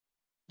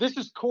This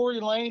is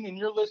Corey Lane, and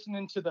you're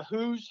listening to the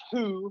Who's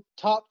Who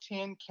Top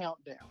 10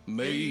 Countdown.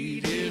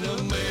 Made in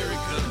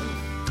America,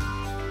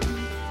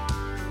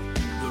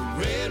 the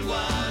red,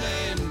 white,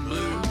 and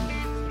blue.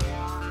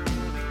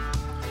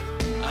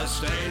 I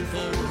stand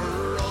for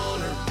her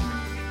honor,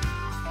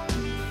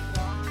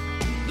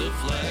 the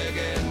flag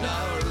and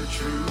our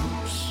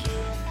troops.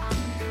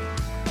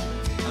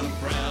 I'm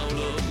proud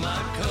of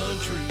my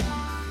country,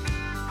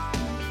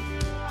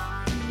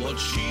 what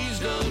she's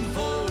done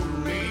for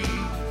me.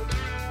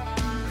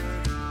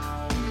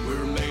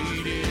 We're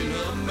made in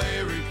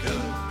America,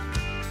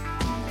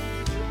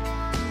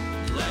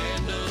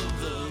 land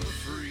of the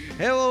free.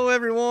 Hello,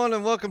 everyone,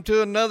 and welcome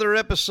to another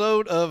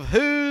episode of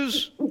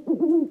Who's.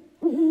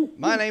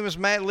 My name is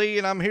Matt Lee,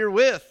 and I'm here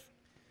with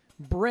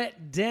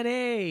Brett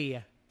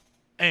Denny.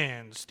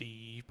 And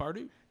Steve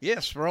Pardue.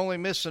 Yes, we're only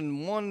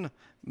missing one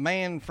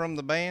man from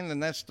the band,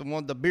 and that's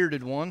the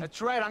bearded one. That's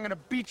right, I'm gonna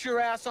beat your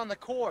ass on the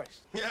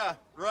course. Yeah,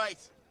 right.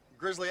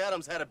 Grizzly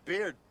Adams had a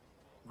beard.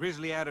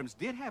 Grizzly Adams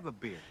did have a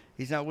beard.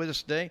 He's not with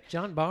us today.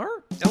 John Barr?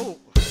 Oh,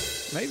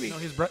 maybe. No,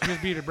 his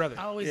bearded brother.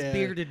 Oh, his Yeah.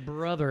 bearded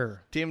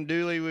brother. Tim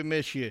Dooley, we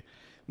miss you.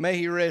 May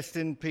he rest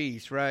in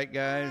peace, right,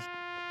 guys?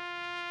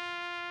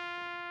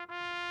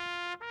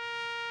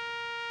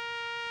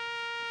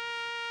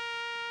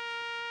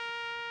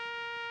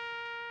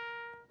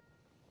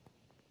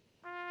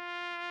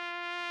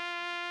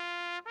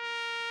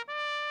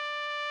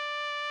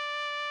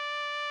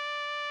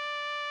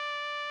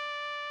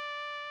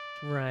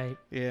 Right.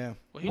 Yeah.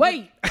 Well, he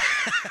Wait!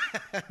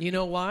 You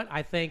know what?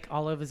 I think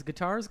all of his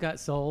guitars got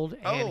sold,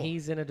 and Oh.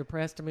 he's in a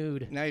depressed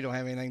mood. Now you don't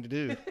have anything to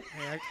do.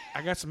 Hey,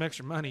 I got some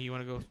extra money. You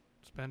want to go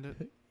spend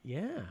it?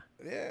 Yeah.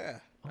 Yeah.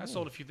 I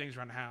sold a few things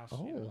around the house.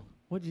 Oh, You know.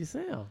 what'd you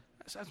sell?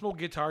 Some old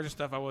guitars and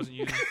stuff I wasn't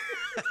using.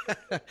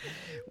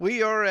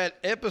 We are at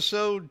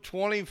episode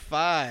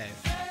 25.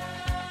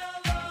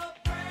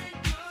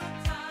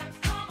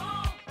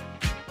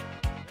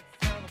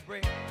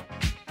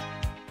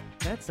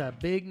 That's a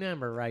big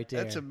number right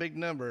there. That's a big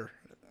number.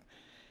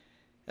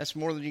 That's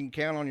more than you can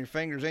count on your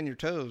fingers and your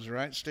toes,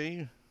 right,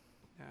 Steve?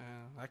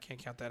 I can't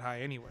count that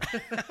high anywhere.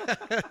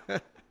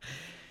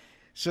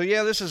 So,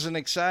 yeah, this is an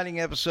exciting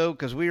episode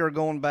because we are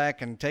going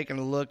back and taking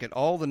a look at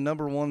all the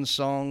number one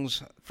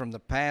songs from the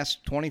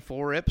past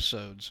 24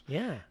 episodes.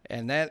 Yeah.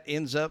 And that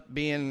ends up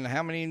being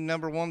how many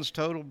number ones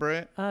total,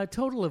 Brett? A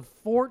total of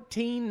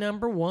 14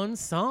 number one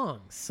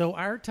songs. So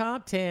our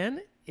top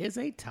 10 is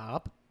a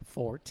top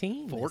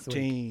 14. this week.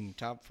 14.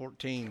 Top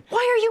 14. Why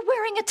are you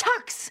wearing a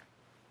tux?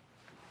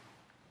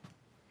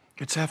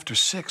 It's after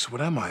 6.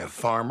 What am I, a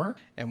farmer?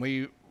 And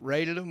we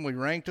rated them, we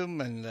ranked them,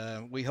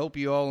 and we hope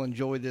you all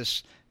enjoy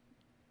this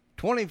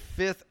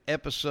 25th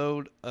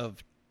episode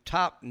of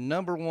top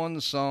number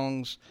one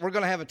songs. We're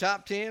going to have a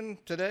top 10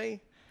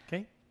 today.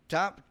 Okay.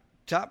 Top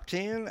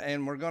 10,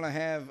 and we're going to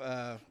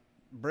have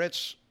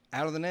Brett's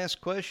out of the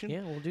nest question.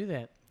 Yeah, we'll do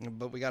that.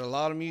 But we got a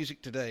lot of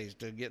music today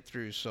to get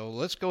through, so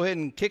let's go ahead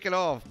and kick it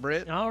off,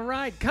 Brett. All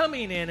right,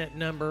 coming in at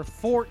number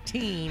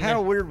 14.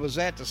 How weird was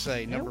that to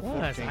say, number it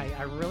was. 14?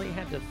 I really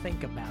had to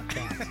think about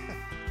that.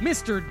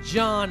 Mr.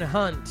 John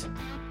Hunt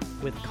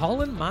with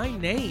Calling My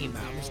Name.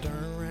 I've been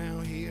stirring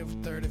around here for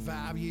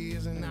 35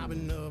 years, and I've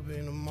been up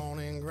in the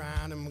morning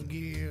grinding my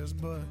gears,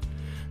 but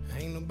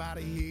ain't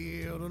nobody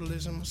here to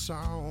listen to my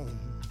song.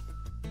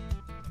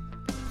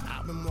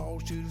 I've been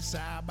washed to the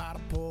side by the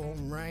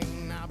pouring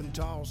rain. I've been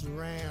tossed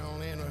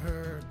around in a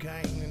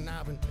hurricane, and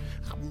I've been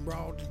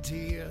brought to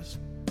tears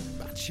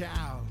by a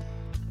child.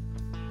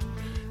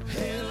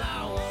 Hell,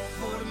 I walk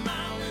 40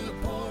 miles in the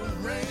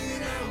pouring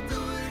rain. I'll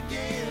do it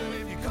again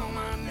if you call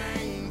my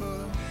name,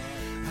 but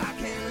I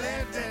can't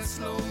let that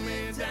slow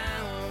me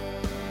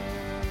down.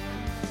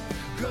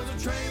 'Cause the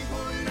train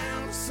pulling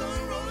down, the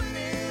sun rolling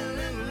in,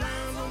 and the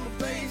lines on my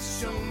face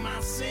show my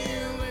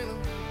sins,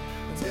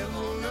 and the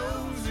devil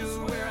knows just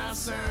where I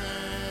sign.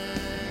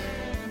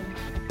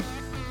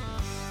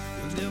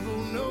 The devil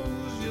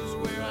knows just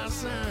where I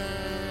sign.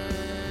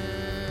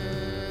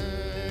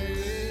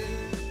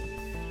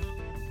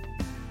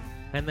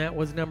 And that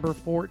was number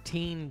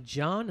 14,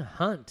 John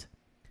Hunt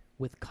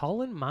with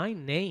Calling My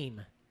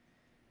Name.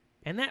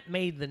 And that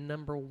made the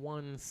number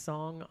one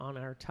song on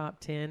our top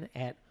 10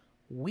 at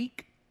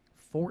week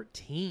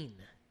 14.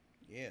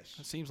 Yes.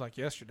 It seems like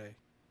yesterday.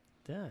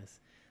 It does.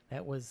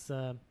 That was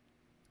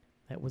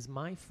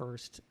my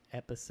first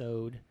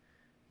episode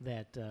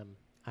that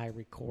I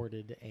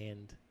recorded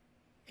and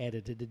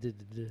edited.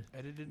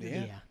 Edited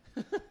Yeah.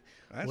 Yeah.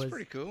 That's was-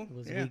 pretty cool. It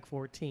was Yeah. week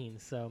 14.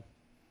 So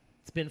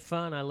it's been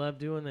fun. I love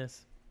doing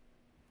this.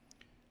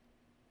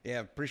 Yeah,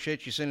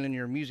 appreciate you sending in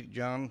your music,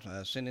 John.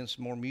 Send in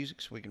some more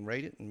music so we can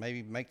rate it and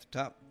maybe make the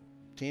top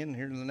 10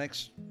 here in the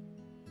next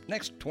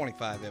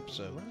 25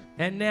 episodes.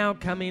 And now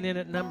coming in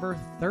at number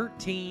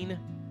 13,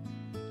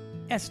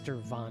 Esther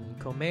Von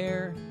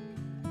Comer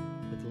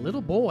with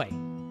Little Boy.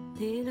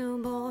 Little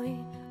boy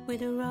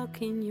with a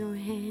rock in your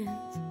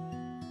hands,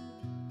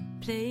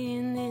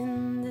 playing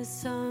in the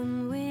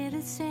sun with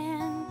the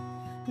sand,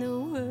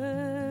 no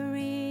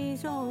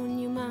worries on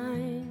your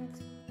mind.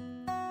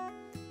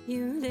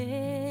 you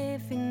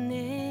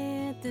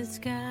laughing at the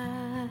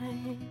sky.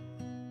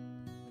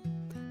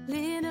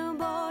 Little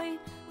boy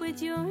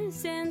with your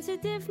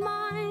sensitive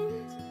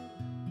mind,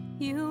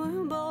 you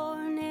were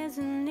born as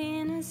an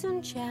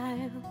innocent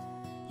child.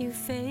 You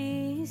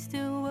faced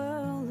the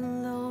world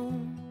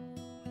alone,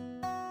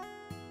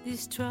 the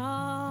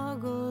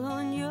struggle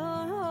on your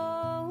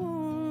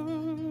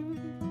own.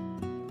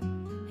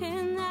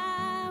 And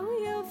now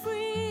you're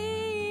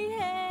free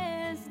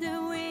as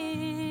the wind.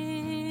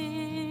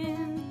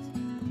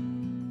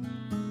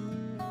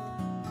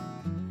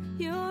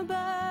 Your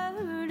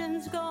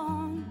burden's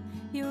gone,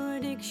 your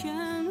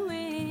addiction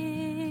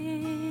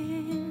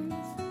wins.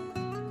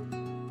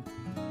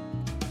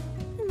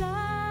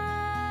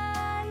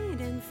 Light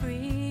and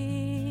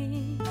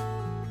free,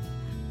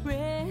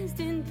 rest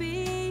in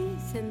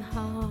peace and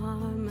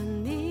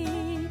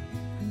harmony.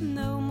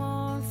 No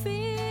more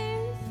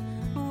fears,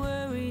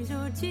 worries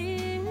or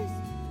tears.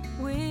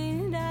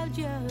 Without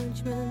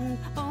judgment,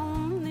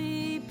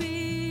 only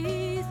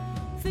peace.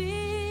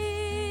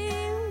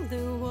 Feel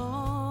the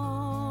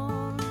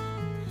warmth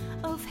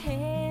of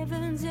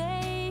heaven's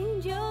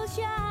angels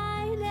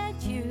shine at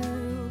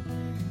you.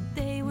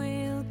 They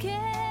will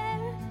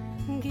care,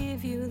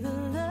 give you the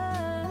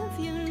love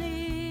you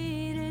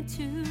needed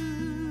to.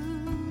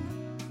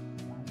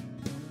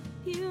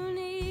 You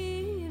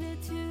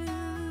needed to.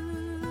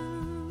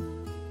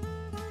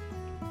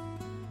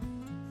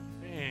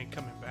 And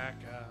coming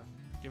back,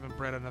 giving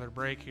Brett another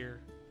break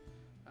here.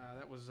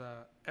 That was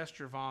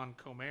Esther Von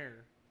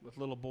Comer with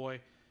Little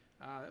Boy.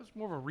 That was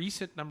more of a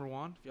recent number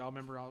one. If y'all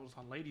remember, I was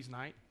on Ladies'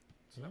 Night.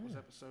 So that was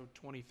episode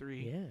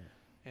 23. Yeah.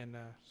 And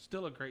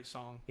still a great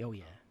song. Oh,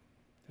 yeah.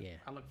 Yeah.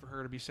 I look for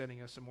her to be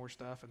sending us some more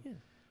stuff. And Yeah.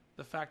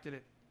 the fact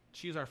that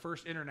she's our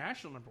first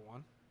international number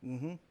one.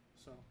 Mm-hmm.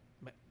 So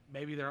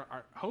maybe they're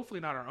hopefully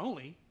not our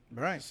only.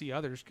 Right. To see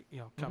others,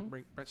 come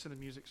bring Brett send the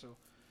music. So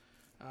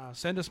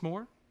send us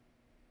more,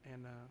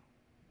 and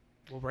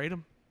we'll rate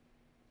them.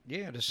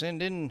 Yeah, to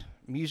send in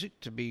music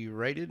to be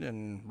rated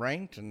and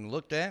ranked and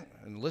looked at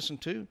and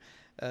listened to.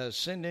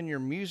 Send in your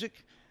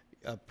music,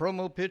 a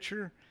promo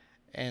picture,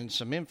 and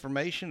some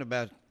information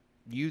about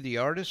you, the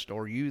artist,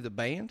 or you, the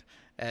band,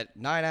 at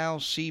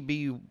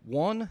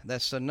NightOwlCB1.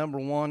 That's the number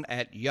 1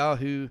 at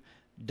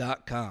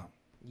yahoo.com.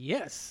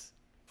 Yes.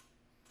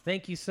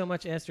 Thank you so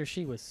much, Esther.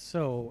 She was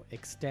so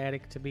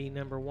ecstatic to be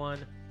number 1.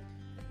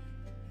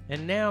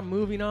 And now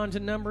moving on to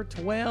number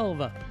 12,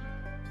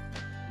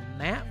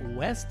 Matt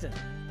Weston.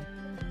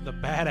 The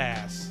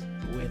Badass.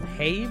 With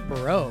Hey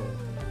Bro.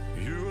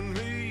 You and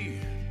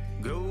me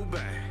go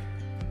back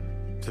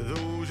to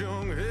those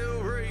young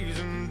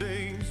hell-raising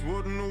days.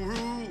 Wasn't no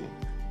rule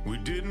we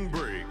didn't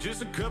break.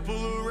 Just a couple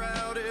of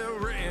rowdy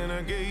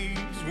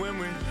renegades. When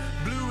we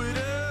blew it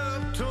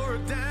up, tore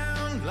it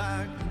down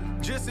like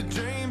Jesse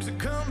James had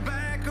come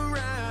back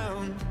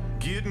around.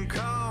 Getting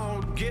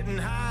caught, getting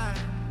high.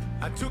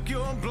 I took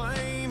your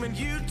blame and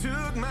you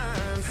took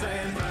mine.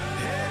 Saying,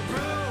 hey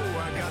bro,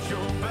 I got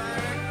your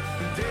back.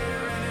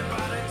 Dare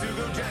anybody to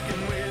go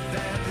jacking with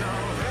that? No,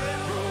 hey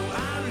bro,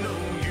 I know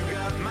you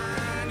got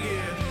mine,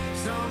 yeah.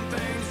 Some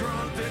things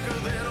run thicker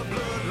than a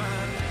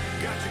bloodline.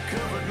 Got you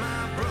covered,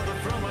 my brother,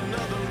 from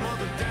another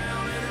mother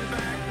down any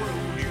back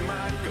road. You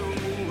might go,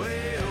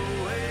 hey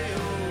oh, hey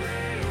oh, hey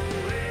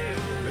oh, hey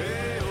oh,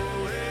 hey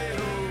oh, hey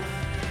oh.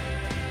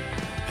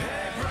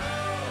 Hey bro.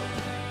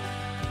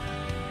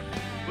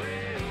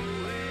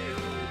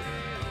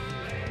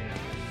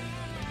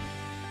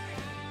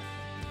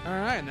 All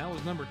right, and that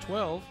was number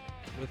 12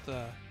 with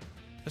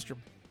Mr.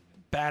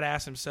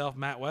 Badass himself,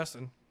 Matt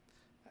Weston.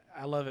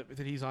 I love it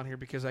that he's on here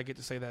because I get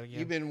to say that again.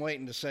 You've been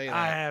waiting to say that.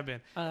 I have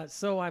been.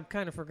 So I've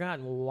kind of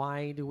forgotten.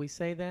 Why do we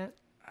say that?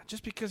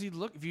 Just because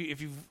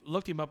if you've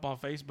looked him up on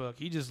Facebook,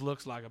 he just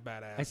looks like a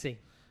badass. I see.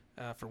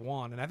 For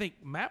one, and I think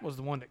Matt was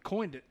the one that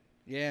coined it.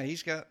 Yeah,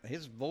 he's got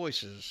his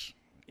voices.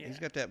 Yeah. He's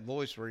got that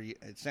voice where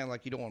it sounds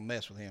like you don't want to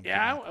mess with him.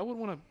 Yeah, I wouldn't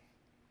want to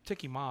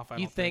tick him off.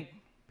 You think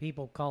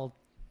people called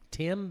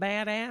Tim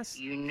badass?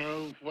 You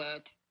know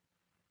what?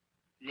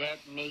 That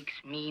makes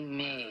me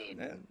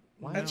mad.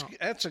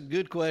 That's a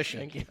good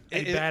question.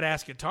 A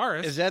badass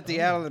guitarist. Is that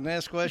the out of the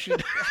nest question?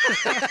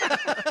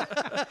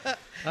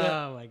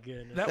 Oh my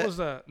goodness. That was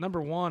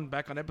number 1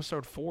 back on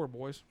episode 4,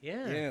 boys.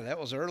 Yeah. Yeah, that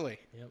was early.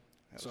 Yep.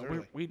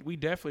 So we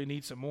definitely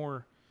need some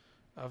more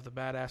of the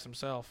badass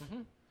himself.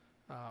 Mm-hmm.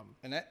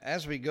 And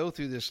as we go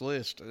through this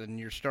list and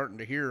you're starting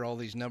to hear all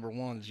these number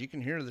 1s, you can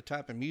hear the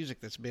type of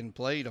music that's been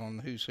played on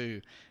Who's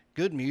Who.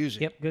 Good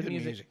music. Yep, good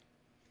music.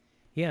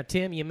 Yeah,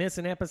 Tim, you miss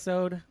an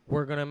episode,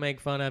 we're going to make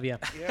fun of you.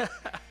 Yeah.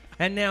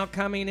 And now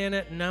coming in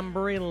at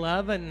number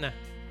 11,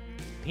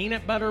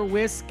 Peanut Butter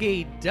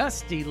Whiskey,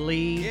 Dusty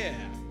Lee. Yeah.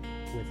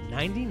 With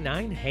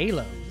 99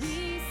 Halos.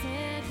 We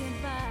said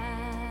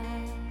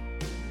goodbye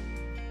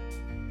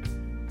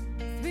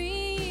 3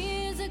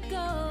 years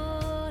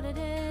ago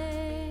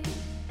today.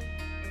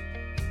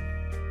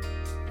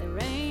 There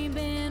ain't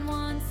been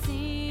one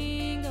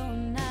single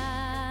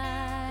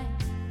night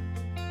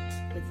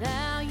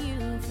without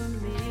you for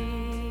me.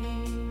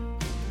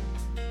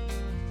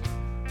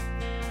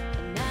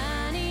 And now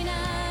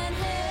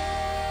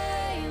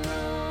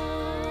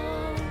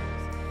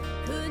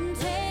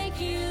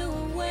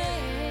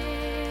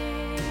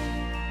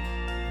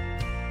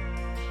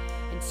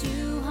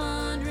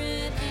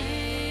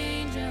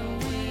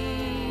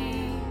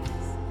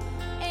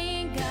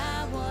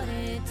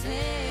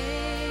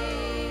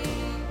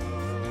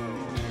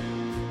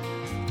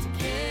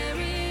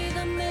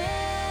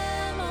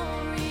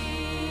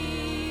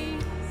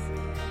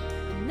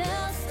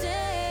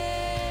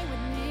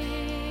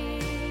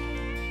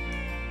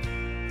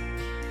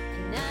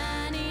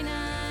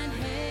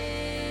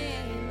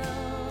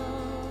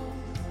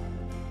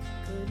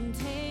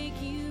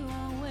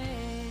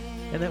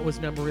And that was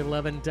number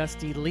 11,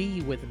 Dusty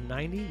Lee with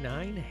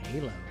 99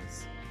 Halos.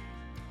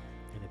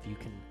 And if you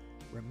can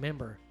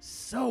remember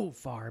so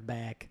far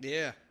back.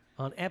 Yeah.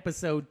 On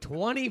episode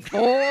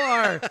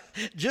 24.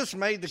 Just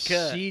made the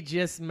cut. She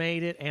just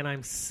made it, and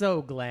I'm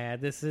so glad.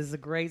 This is a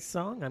great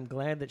song. I'm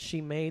glad that she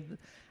made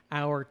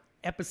our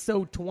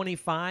episode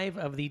 25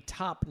 of the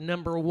top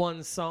number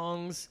 1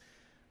 songs.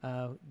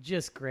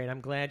 Just great.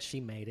 I'm glad she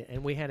made it.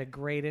 And we had a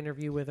great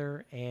interview with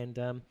her,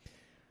 and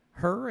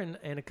her and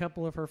a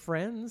couple of her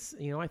friends.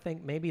 You know, I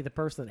think maybe the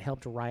person that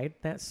helped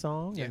write that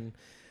song. Yeah. And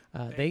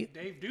Dave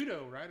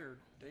Nudo, right? Or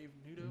Dave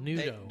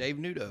Nudo? Dave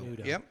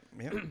Nudo. Yep.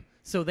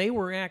 So they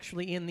were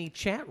actually in the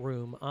chat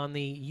room on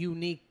the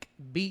Unique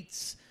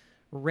Beats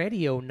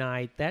radio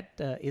night. That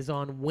is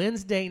on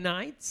Wednesday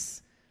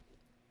nights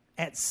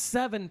at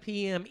 7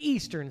 p.m.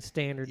 Eastern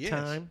Standard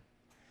Time.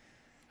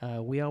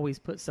 We always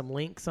put some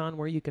links on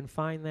where you can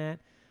find that.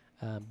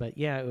 But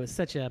yeah, it was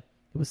such a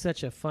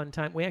fun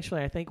time.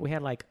 I think we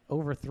had like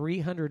over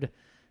 300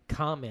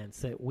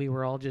 comments that we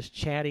were all just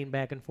chatting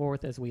back and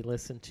forth as we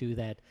listened to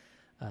that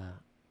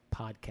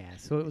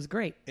podcast. So it was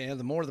great. Yeah,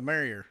 the more the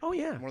merrier. Oh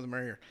yeah, the more the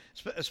merrier.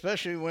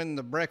 Especially when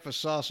the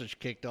breakfast sausage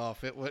kicked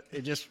off,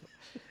 it just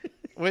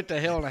went to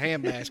hell in a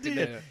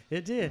handbasket.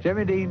 It did.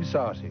 Jimmy Dean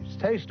sausage,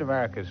 taste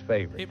America's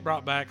favorite. It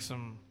brought back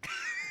some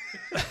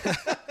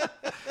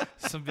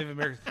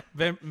vivid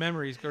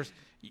memories. Of course,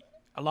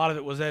 a lot of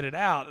it was edited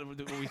out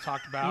that we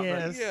talked about.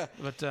 Yes.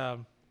 But the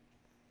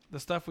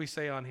stuff we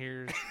say on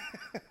here.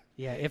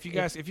 Yeah. If you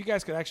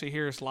guys could actually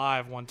hear us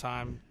live one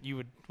time, you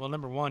would. Well,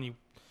 number one,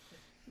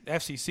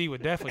 FCC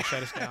would definitely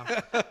shut us down.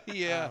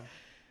 Yeah.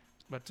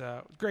 But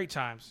great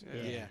times.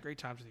 Yeah. Great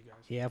times with you guys.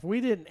 Yeah, if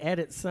we didn't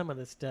edit some of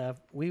the stuff,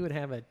 we would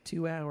have a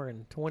 2-hour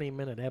and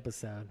 20-minute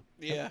episode.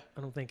 Yeah.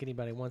 I don't think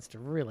anybody wants to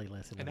really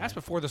listen to that. And that's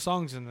before the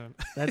songs in the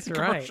That's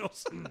right.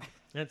 commercials.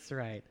 That's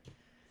right.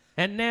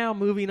 And now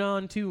moving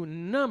on to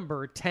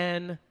number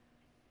 10,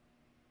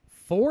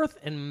 Fourth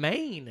and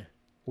Main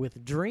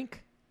with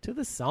Drink to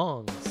the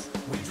Songs.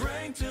 We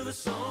drank to the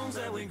songs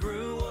that we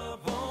grew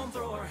up on.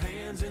 Throw our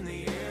hands in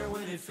the air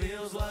when it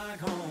feels like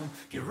home.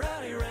 Get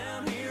rowdy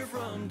around here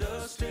from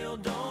dusk till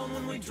dawn.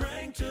 When we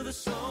drank to the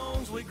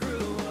songs we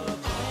grew up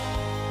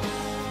on.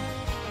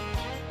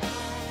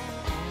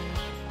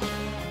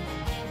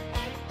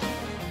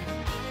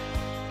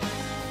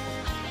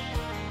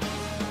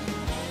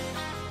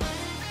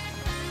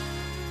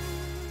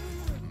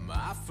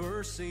 My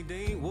first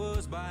CD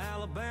was by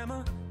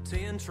Alabama.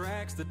 10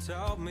 tracks that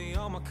taught me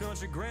all my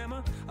country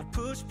grammar. I'd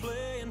push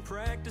play and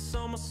practice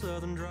on my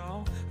southern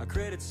drawl. I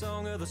credit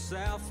Song of the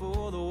South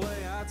for the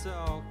way I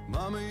talk.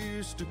 Mama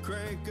used to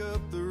crank up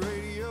the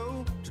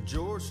radio to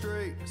George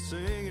Strait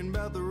singing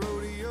about the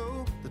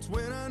rodeo. That's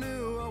when I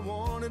knew I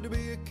wanted to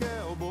be a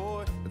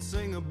cowboy and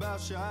sing about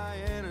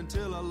Cheyenne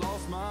until I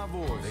lost my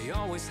voice. They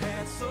always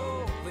had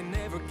soul, they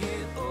never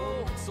get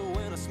old. So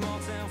when a small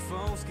town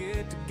folks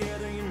get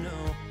together, you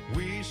know,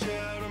 we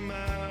shout them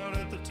out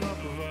at the top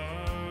of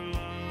our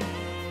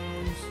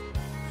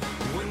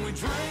when we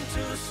drank to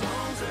the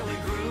songs that we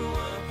grew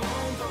up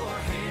on. Throw our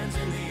hands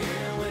in the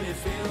air when it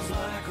feels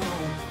like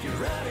home. Get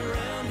rowdy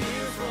around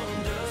here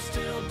from dusk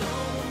till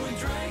dawn. When we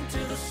drank to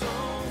the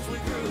songs we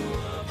grew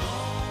up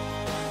on.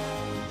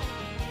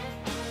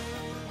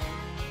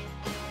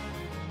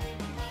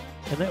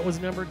 And that was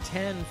number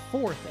 10,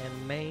 Fourth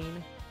and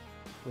Main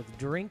with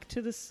Drink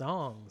to the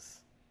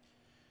Songs.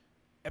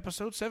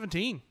 Episode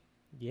 17.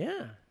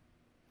 Yeah.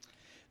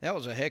 That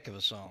was a heck of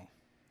a song.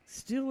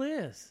 Still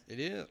is.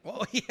 It is.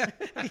 Well, yeah.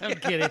 I'm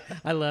kidding.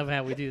 I love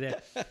how we do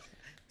that.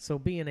 So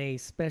being a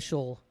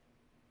special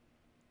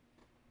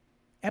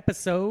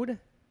episode,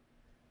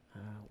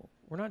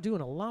 we're not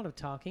doing a lot of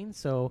talking,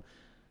 so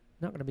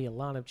not going to be a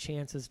lot of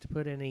chances to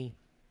put any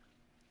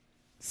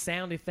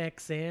sound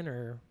effects in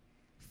or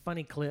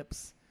funny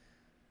clips.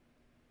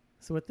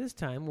 So at this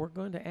time, we're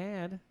going to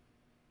add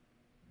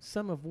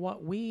some of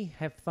what we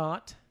have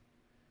thought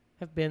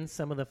have been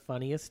some of the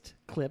funniest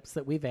clips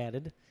that we've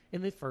added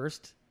in the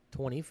first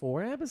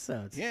 24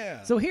 episodes.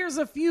 Yeah. So here's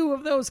a few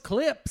of those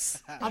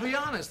clips. I'll be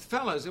honest,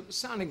 fellas, it was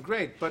sounding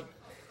great, but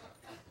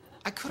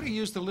I could have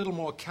used a little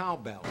more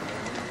cowbell.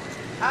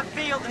 I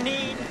feel the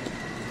need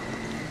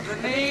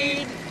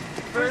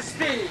for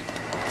speed.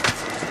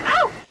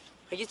 Ow!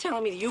 Are you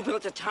telling me that you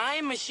built a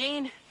time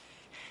machine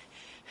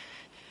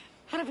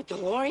out of a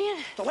DeLorean?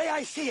 The way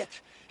I see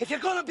it, if you're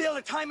gonna build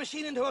a time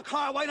machine into a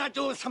car, why not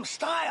do it with some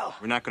style?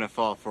 We're not gonna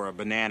fall for a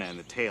banana in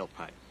the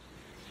tailpipe.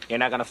 You're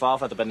not gonna fall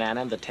for the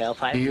banana in the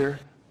tailpipe? Here,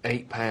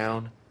 8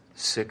 pound,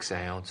 6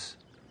 ounce,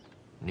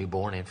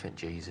 newborn infant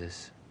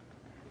Jesus.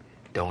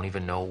 Don't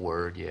even know a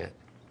word yet.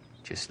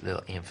 Just a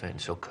little infant,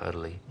 so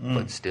cuddly,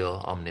 but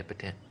still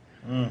omnipotent.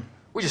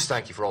 We just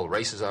thank you for all the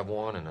races I've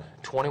won and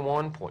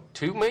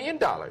 $21.2 million.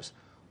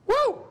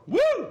 Woo! Woo!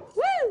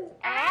 Woo!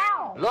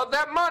 Ow! Love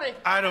that money.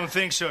 I don't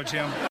think so,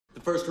 Jim. The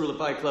first rule of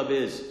Fight Club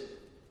is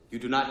you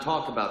do not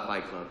talk about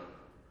Fight Club.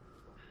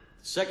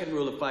 The second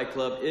rule of Fight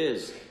Club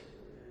is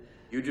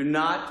you do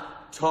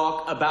not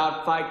talk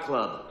about Fight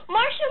Club.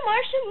 Marsha!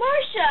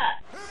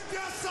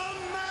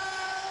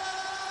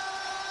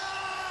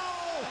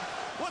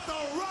 but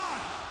The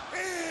Rock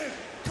is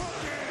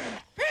cooking.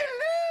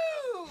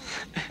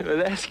 Well,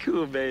 that's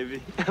cool,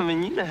 baby. I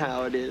mean, you know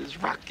how it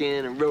is,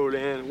 rockin' and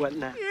rollin' and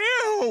whatnot.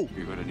 Ew!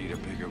 You're gonna need a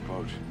bigger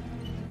boat.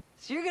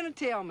 So you're gonna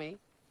tell me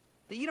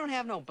that you don't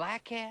have no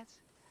black cats,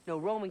 no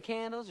Roman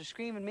candles, or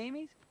screaming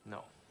Mimis?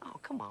 No. Oh,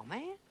 come on,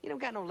 man. You don't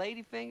got no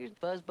lady fingers,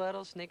 buzz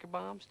buttles, snicker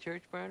bombs,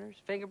 church burners,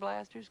 finger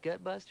blasters,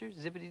 gut busters,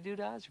 zippity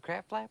doo-dahs, or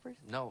crap flappers?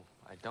 No,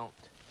 I don't.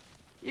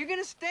 You're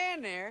gonna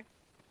stand there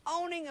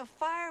owning a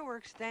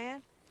fireworks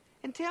stand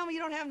and tell me you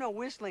don't have no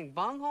whistling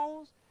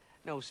bungholes,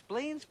 no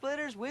spleen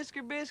splitters,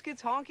 whisker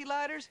biscuits, honky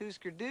lighters,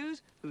 Husker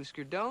do's,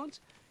 Husker don'ts,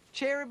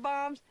 cherry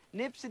bombs,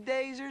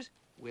 nipsy-daisers,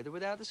 with or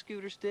without the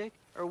scooter stick,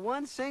 or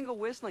one single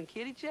whistling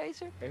kitty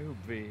chaser? Oh,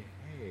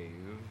 behave.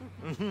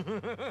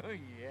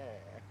 Yeah.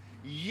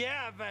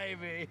 Yeah,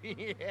 baby.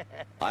 Yeah.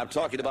 I'm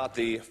talking about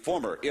the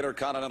former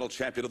Intercontinental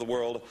Champion of the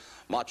World,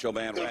 Macho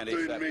Man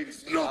Randy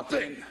Savage.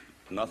 Nothing means nothing.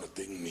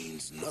 Nothing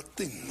means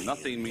nothing.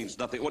 Nothing means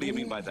nothing. What do you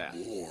mean by that?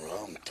 More,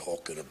 I'm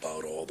talking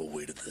about all the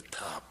way to the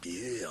top,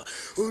 yeah.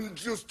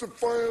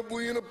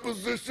 Unjustifiably in a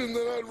position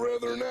that I'd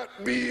rather not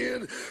be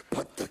in,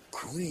 but the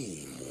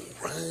cream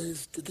will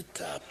rise to the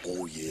top,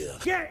 oh yeah.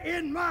 Get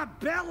in my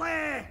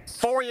belly!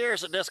 4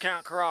 years of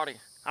discount karate.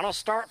 I don't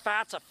start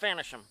fights, I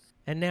finish them.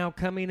 And now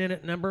coming in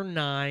at number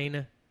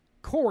 9,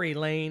 Corey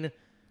Lane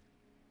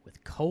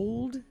with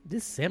Cold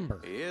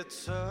December.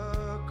 It's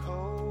a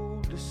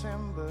cold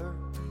December,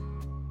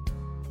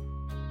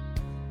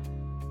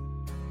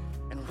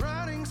 and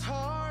writing's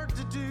hard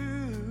to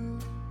do.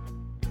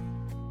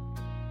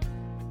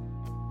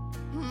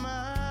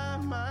 My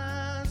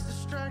mind's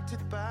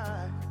distracted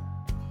by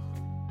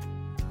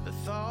the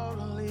thought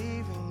of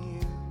leaving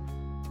you.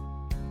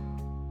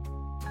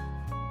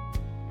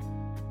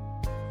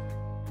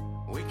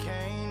 We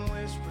can't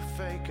whisper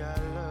fake I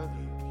love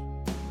you,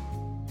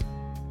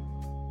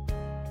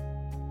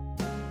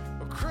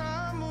 or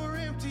cry more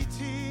empty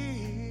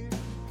tears.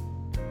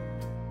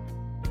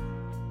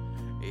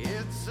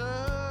 It's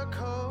a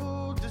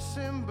cold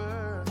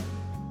December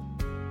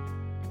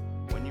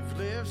when you've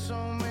lived so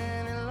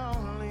many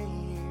lonely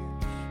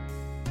years.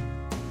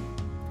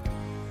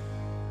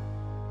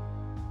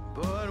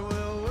 But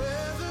we'll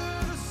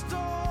weather the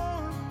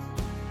storm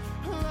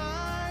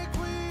like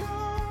we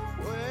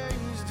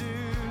always do.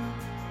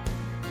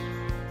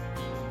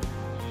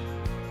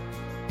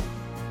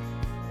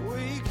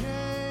 We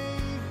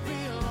can't be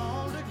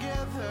alone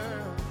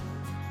together,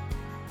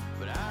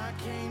 but I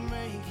can't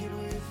make it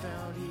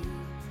without you.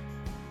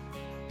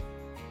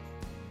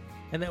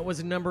 And that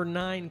was number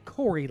 9,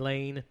 Corey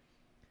Lane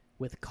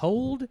with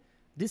Cold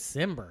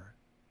December.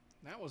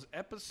 That was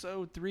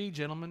episode 3,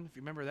 gentlemen. If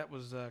you remember, that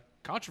was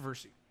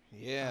Controversy.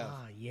 Yeah.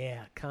 Ah,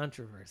 yeah,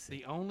 Controversy.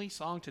 The only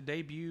song to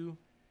debut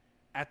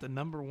at the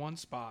number 1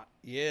 spot.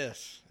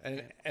 Yes.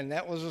 And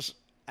that was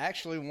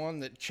actually one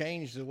that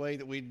changed the way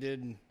that we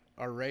did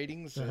our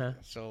ratings. Uh-huh.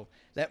 So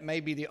that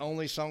may be the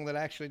only song that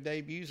actually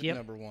debuts at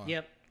number 1.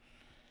 Yep.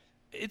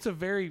 It's a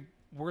very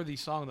worthy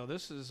song, though.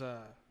 This is,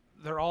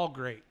 they're all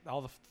great.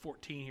 All the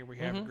 14 here we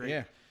have are great.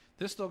 Yeah.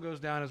 This still goes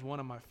down as one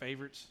of my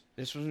favorites.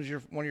 This was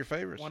one of your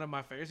favorites? One of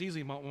my favorites.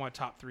 Easily one of my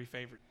top 3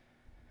 favorites.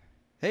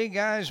 Hey,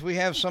 guys, we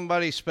have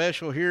somebody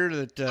special here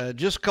that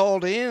just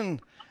called in.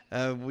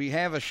 We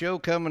have a show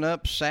coming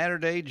up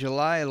Saturday,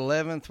 July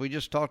 11th. We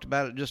just talked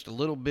about it just a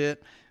little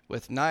bit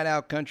with Night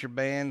Out Country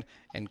Band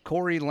and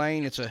Corey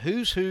Lane. It's a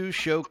Who's Who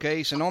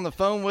showcase. And on the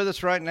phone with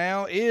us right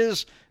now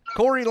is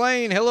Corey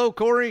Lane. Hello,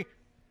 Corey.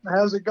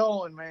 How's it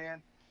going,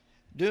 man?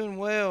 Doing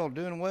well,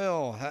 doing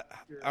well.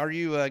 Are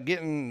you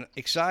getting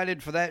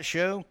excited for that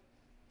show?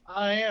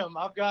 I am.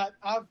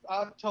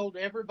 I've told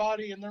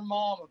everybody and their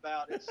mom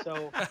about it,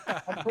 so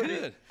I'm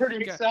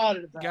pretty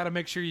excited about it. Got to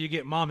make sure you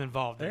get mom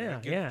involved there.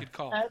 Good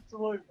call.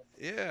 Absolutely.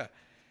 Yeah.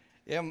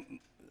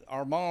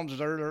 Our moms,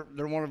 they're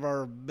one of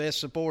our best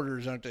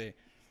supporters, aren't they?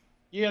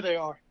 Yeah, they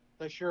are.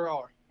 They sure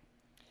are.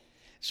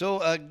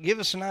 So give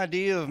us an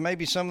idea of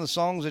maybe some of the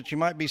songs that you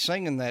might be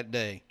singing that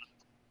day.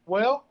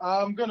 Well,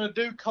 I'm going to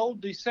do Cold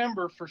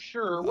December for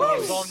sure when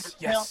it's on the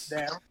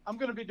countdown. I'm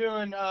going to be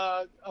doing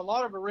a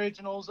lot of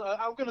originals.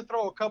 I'm going to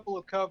throw a couple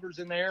of covers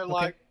in there. Okay.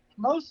 Like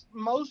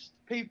most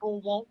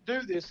people won't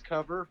do this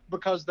cover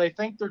because they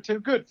think they're too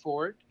good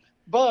for it.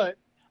 But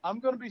I'm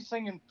going to be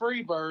singing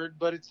Freebird,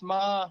 but it's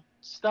my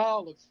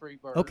style of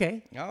Freebird.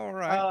 Okay. All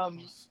right.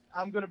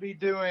 I'm going to be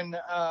doing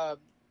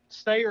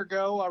Stay or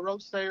Go. I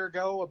wrote Stay or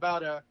Go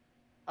about a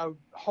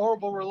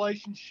horrible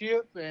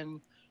relationship, and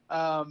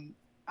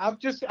I've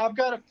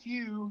got a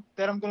few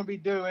that I'm going to be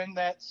doing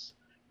that's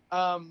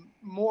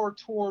more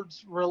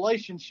towards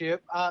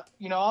relationship.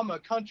 I'm a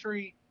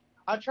country.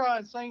 I try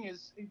and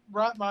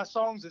write my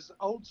songs as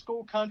old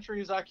school country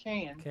as I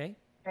can. Okay.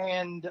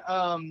 And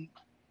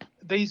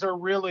these are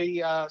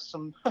really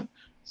some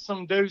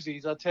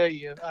doozies, I tell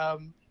you.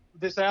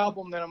 This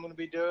album that I'm going to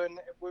be doing,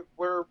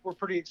 we're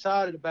pretty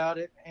excited about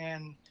it.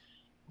 And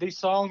these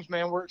songs,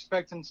 man, we're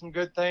expecting some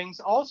good things.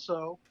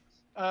 Also,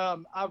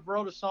 I've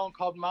wrote a song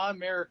called My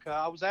America.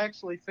 I was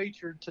actually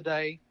featured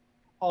today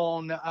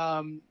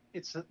on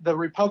it's the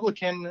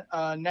Republican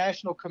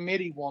National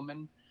Committee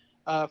woman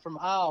from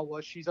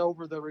Iowa. She's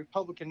over the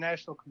Republican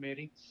National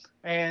Committee,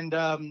 and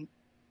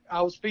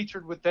I was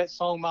featured with that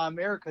song "My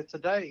America"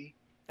 today,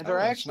 and they're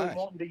actually nice.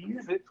 wanting to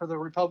use it for the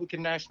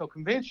Republican National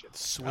Convention.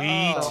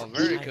 Sweet. Oh,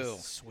 very Nice. cool.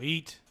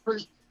 Sweet.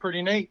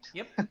 Pretty neat.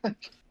 Yep.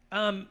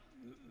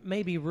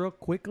 Maybe real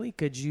quickly,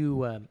 could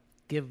you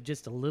give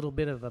just a little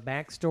bit of a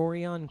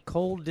backstory on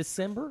Cold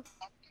December?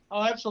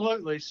 Oh,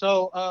 absolutely.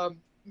 So,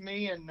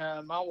 me and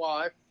my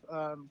wife,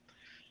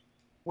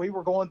 we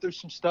were going through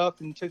some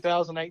stuff in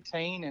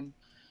 2018, and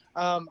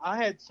I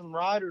had some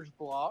writer's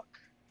block,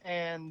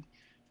 and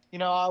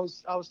I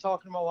was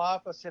talking to my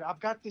wife. I said, I've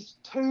got this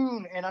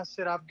tune, and I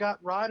said, I've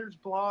got writer's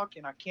block,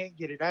 and I can't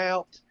get it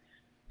out.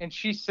 And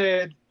she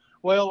said,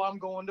 well, I'm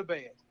going to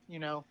bed,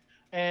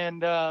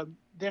 And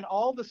then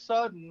all of a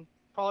sudden,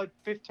 probably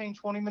 15,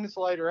 20 minutes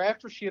later,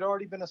 after she had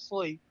already been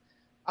asleep,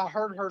 I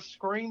heard her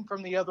scream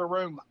from the other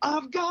room,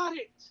 I've got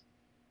it.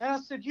 And I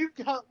said, you've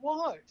got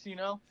what?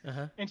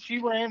 Uh-huh. And she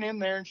ran in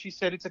there and she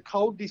said, it's a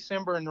cold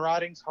December and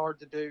writing's hard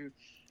to do.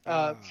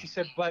 She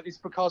said, but it's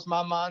because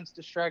my mind's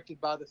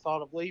distracted by the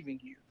thought of leaving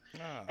you.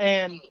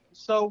 And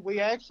so we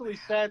actually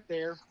sat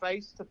there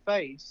face to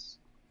face,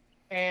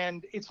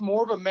 and it's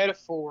more of a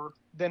metaphor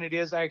than it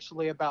is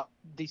actually about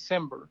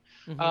December.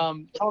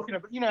 Mm-hmm. Talking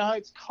about, how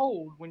it's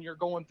cold when you're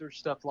going through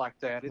stuff like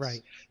that. It's,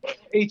 Right.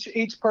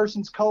 Each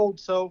person's cold.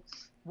 So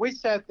we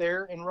sat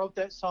there and wrote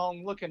that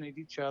song looking at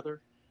each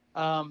other,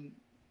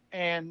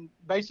 and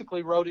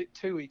basically wrote it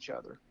to each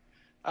other.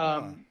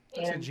 And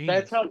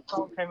that's how the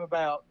song came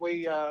about.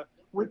 We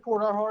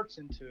poured our hearts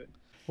into it.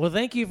 Well,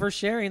 thank you for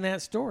sharing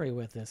that story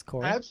with us,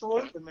 Corey.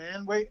 Absolutely,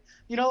 man.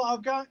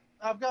 I've got.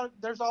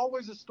 There's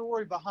always a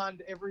story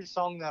behind every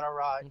song that I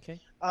write. Okay.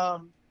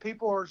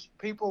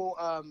 People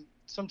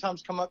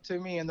sometimes come up to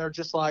me and they're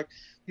just like,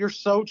 "You're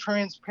so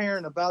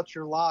transparent about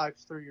your life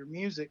through your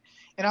music,"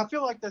 and I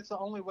feel like that's the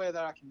only way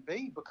that I can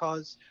be,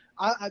 because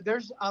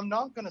I'm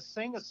not going to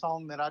sing a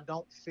song that I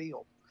don't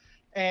feel,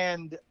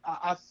 and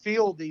I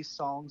feel these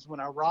songs when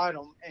I write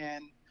them,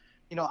 and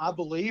I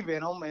believe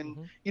in them,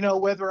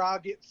 and whether I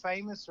get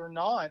famous or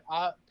not,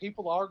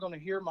 people are going to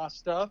hear my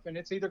stuff, and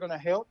it's either going to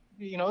help,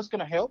 it's going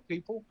to help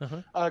people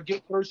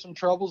get through some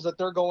troubles that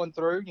they're going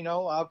through.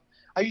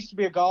 I used to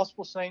be a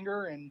gospel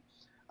singer, and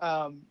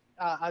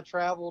I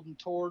traveled and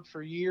toured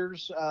for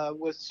years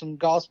with some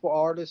gospel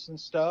artists and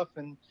stuff,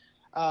 and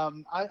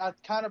I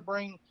kind of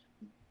bring,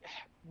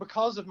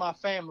 because of my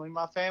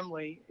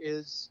family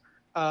is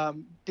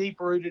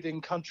deep rooted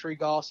in country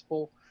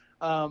gospel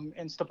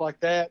and stuff like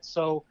that,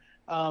 so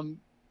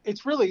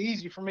it's really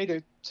easy for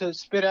me to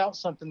spit out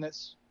something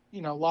that's,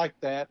 like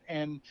that.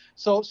 And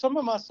so some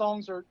of my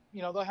songs are,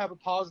 they'll have a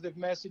positive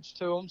message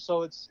to them.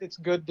 So it's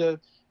good to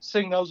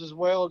sing those as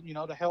well,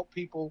 to help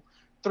people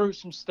through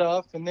some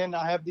stuff. And then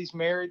I have these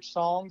marriage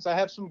songs. I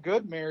have some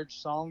good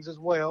marriage songs as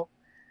well.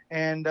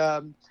 And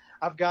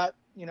I've got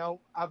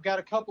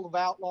a couple of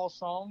outlaw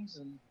songs,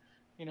 and,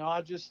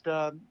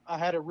 I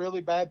had a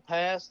really bad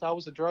past. I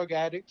was a drug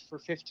addict for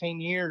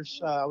 15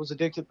 years. I was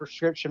addicted to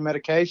prescription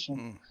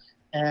medication.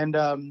 And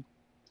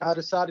I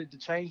decided to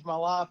change my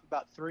life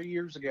about 3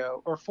 years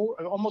ago, or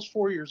almost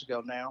 4 years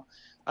ago now.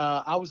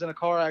 I was in a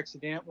car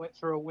accident, went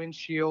through a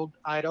windshield.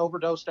 I had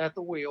overdosed at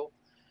the wheel,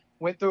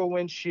 went through a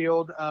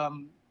windshield,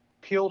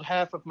 peeled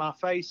half of my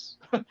face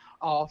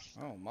off.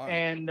 Oh, my.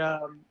 And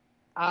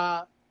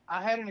I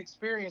had an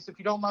experience, if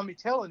you don't mind me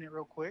telling it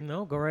real quick.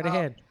 No, go right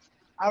ahead.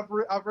 I've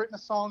written a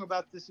song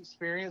about this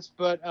experience,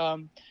 but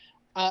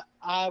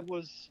I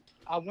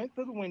went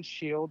through the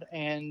windshield,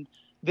 and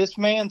this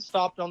man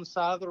stopped on the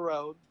side of the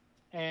road,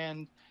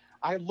 and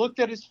I looked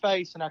at his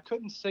face, and I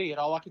couldn't see it.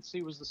 All I could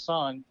see was the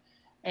sun.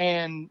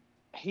 And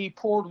he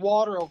poured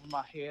water over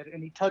my head,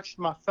 and he touched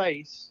my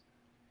face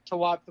to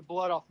wipe the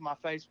blood off of my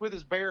face with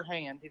his bare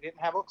hand. He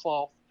didn't have a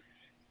cloth.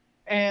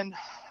 And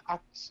I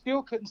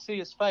still couldn't see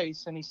his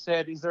face. And he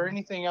said, "Is there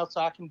anything else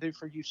I can do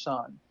for you,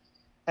 son?"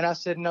 And I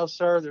said, "No,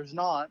 sir, there's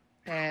not."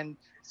 And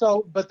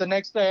so, but the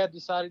next day I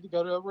decided to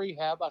go to a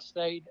rehab. I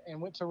stayed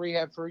and went to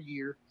rehab for a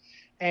year.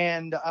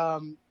 And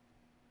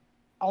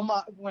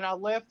when I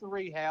left the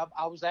rehab,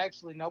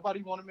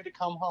 nobody wanted me to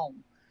come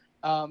home.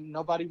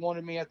 Nobody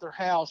wanted me at their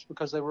house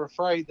because they were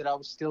afraid that I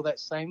was still that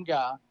same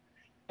guy.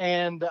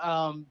 And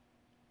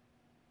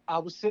I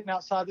was sitting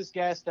outside this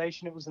gas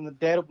station. It was in the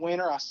dead of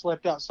winter. I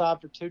slept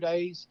outside for 2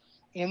 days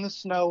in the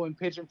snow in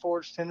Pigeon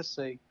Forge,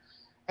 Tennessee.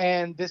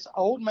 And this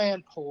old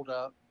man pulled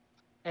up,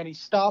 and he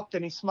stopped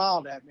and he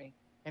smiled at me.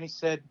 And he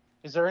said,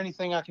 "Is there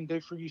anything I can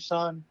do for you,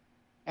 son?"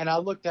 And I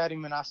looked at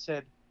him and I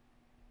said,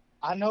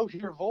 "I know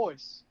your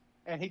voice."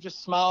 And he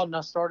just smiled, and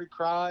I started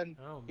crying.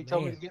 He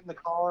told me to get in the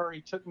car.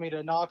 He took me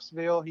to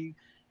Knoxville. He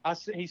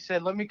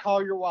said, "Let me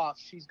call your wife.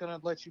 She's going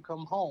to let you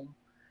come home."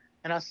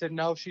 And I said,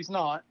 "No, she's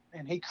not."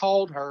 And he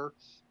called her,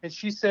 and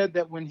she said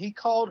that when he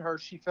called her,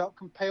 she felt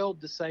compelled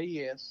to say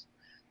yes.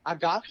 I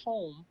got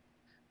home,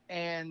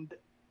 and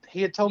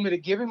he had told me to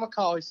give him a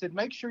call. He said,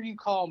 "Make sure you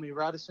call me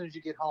right as soon as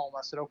you get home."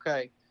 I said,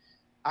 "Okay."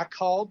 I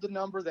called the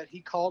number that he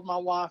called my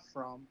wife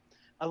from.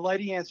 a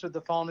lady answered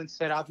the phone and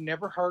said, "I've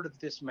never heard of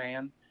this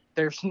man.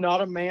 There's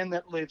not a man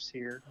that lives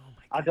here.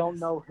 I don't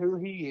know who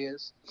he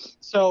is."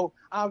 So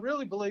I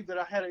really believe that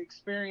I had an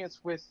experience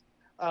with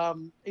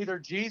either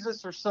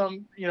Jesus or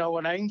some,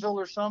 an angel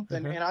or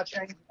something, and I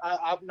changed.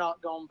 I've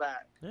not gone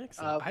back.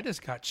 Excellent. I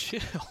just got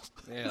chills.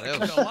 Yeah, I'm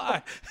not gonna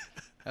lie.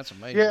 That's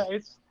amazing. Yeah,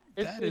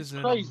 That is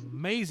an crazy.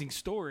 amazing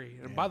story.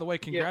 And by the way,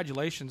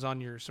 congratulations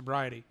on your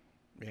sobriety.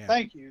 Yeah.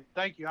 Thank you.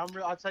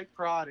 I take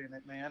pride in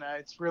it, man.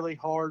 It's really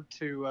hard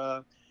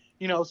to,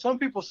 some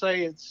people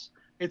say it's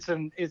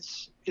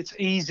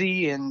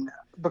easy, and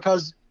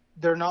because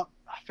they're not,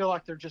 I feel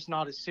like they're just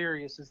not as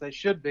serious as they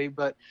should be.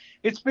 But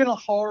it's been a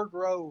hard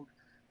road.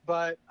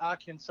 But I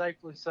can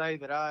safely say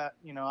that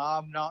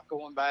I'm not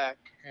going back,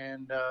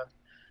 and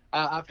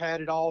I've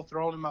had it all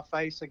thrown in my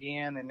face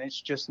again, and it's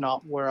just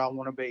not where I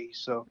want to be.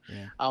 So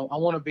I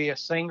want to be a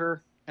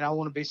singer, and I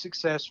want to be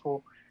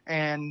successful,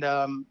 and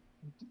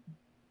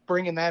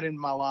bringing that into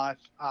my life,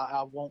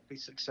 I won't be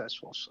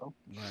successful. So,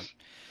 right.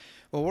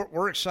 Well,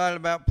 we're excited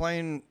about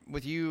playing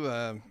with you.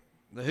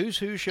 The Who's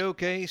Who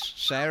Showcase,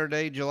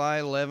 Saturday, July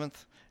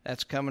 11th.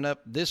 That's coming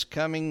up this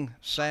coming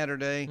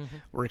Saturday. Mm-hmm.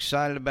 We're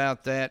excited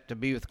about that, to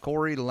be with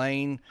Corey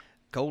Lane.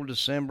 Cold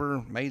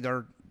December.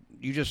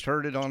 You just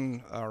heard it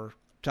on our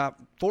top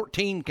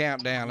 14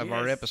 countdown of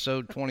our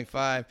episode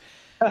 25.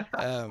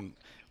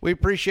 We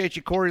appreciate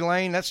you, Corey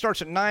Lane. That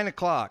starts at 9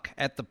 o'clock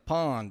at the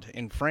Pond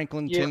in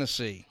Franklin,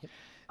 Tennessee.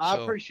 I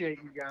appreciate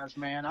you guys,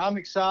 man. I'm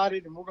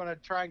excited, and we're going to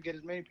try and get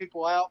as many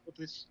people out with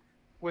this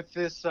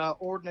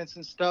ordinance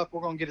and stuff.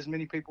 We're going to get as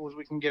many people as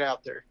we can get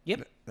out there.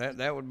 Yep.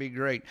 That would be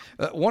great.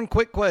 One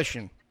quick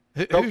question.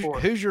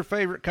 Who's your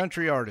favorite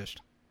country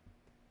artist?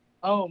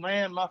 Oh,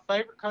 man, my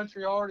favorite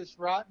country artist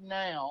right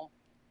now,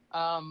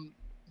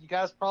 you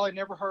guys probably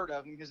never heard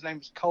of him. His name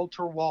is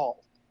Colter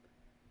Wall.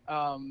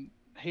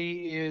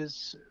 He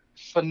is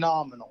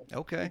phenomenal.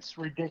 Okay. It's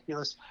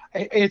ridiculous.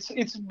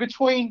 It's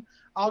between,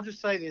 I'll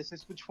just say this,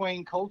 it's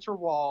between Colter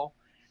Wall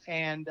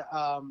and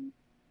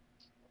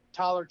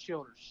Tyler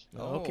Childers.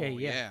 Oh, okay,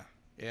 yeah.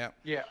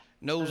 Yeah.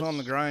 Nose on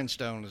the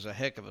Grindstone is a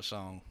heck of a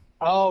song.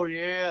 Oh,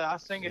 yeah. I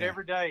sing it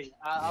every day.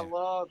 I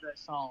love that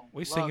song.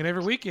 We sing it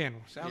every weekend.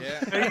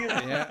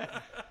 Yeah.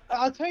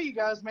 I'll tell you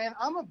guys, man,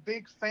 I'm a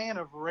big fan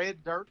of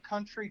red dirt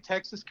country,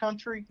 Texas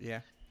country.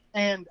 Yeah.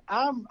 And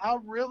I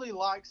really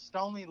like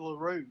Stoney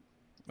LaRue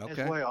as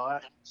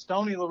well.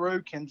 Stoney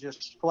LaRue can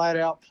just flat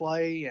out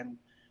play, and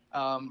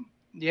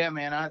yeah,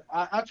 man,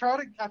 I try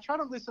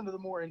to listen to the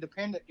more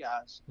independent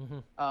guys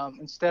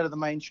instead of the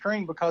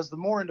mainstream, because the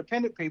more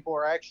independent people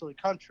are actually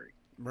country.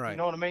 Right. You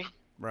know what I mean?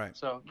 Right.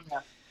 So,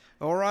 yeah.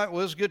 All right.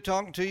 Well, it's good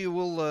talking to you.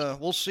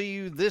 We'll see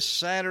you this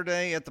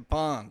Saturday at the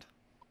Pond.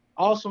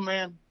 Awesome,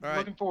 man. All right.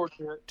 Looking forward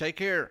to it. Take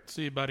care.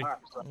 See you, buddy. All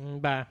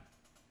right, bye.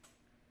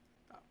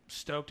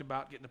 Stoked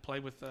about getting to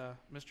play with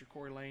Mr.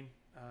 Corey Lane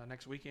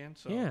next weekend.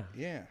 So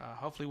yeah.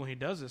 Hopefully, when he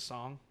does this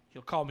song,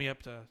 he'll call me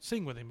up to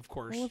sing with him. Of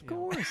course. Well, of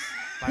course.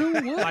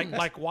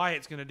 Like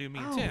Wyatt's going to do me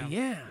and Tim.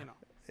 Yeah.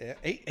 Yeah.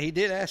 He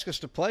did ask us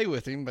to play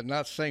with him, but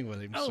not sing with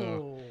him.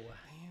 So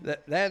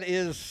that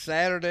is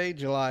Saturday,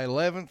 July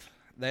 11th.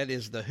 That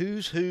is the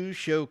Who's Who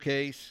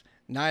Showcase,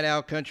 Night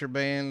Owl Country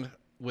Band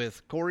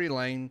with Corey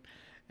Lane,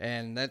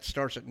 and that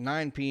starts at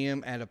 9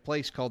 p.m. at a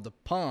place called the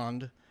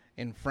Pond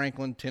in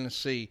Franklin,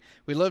 Tennessee.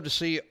 We'd love to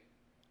see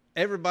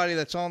everybody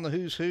that's on the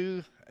Who's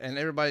Who and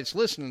everybody that's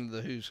listening to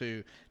the Who's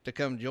Who to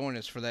come join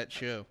us for that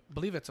show. I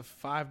believe it's a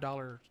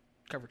 $5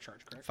 cover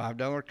charge, correct?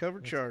 $5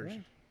 cover charge.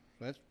 Correct.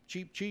 That's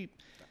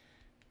cheap.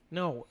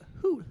 No,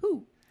 who?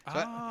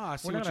 I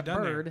see We're what not you've a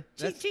done bird.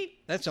 there.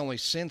 Cheap. That's only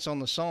cents on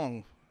the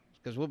song,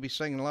 because we'll be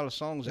singing a lot of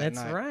songs that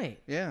night. That's right.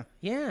 Yeah.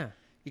 Yeah.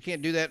 You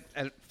can't do that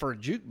for a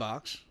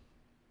jukebox.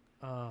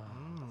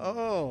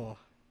 Oh.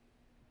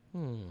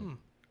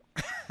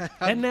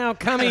 And now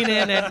coming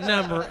in at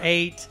number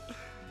 8,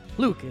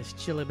 Lucas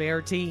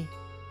Chiliberti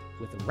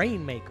with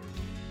Rainmaker.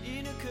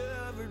 In a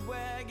covered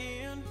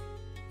wagon,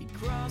 he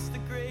crossed the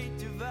Great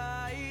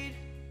Divide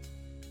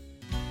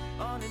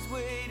on his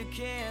way to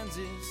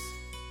Kansas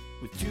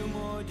with 2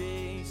 more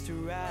days to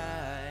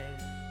ride.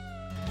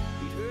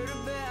 He'd heard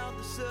about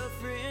the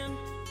suffering,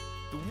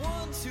 the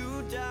ones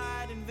who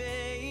died in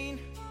vain.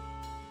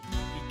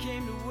 He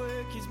came to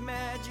work his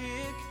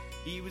magic,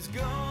 he was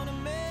gonna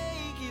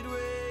make it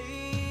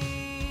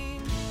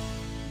rain.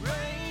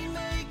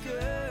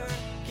 Rainmaker,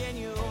 can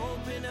you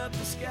open up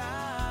the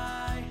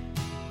sky?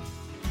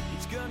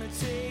 It's gonna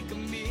take a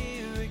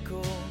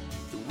miracle,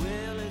 the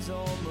well is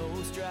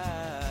almost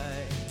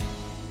dry.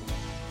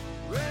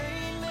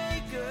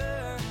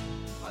 Rainmaker,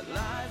 our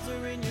lives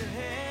are in your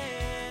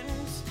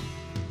hands.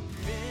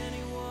 If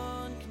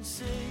anyone can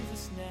save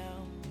us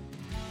now,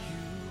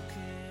 you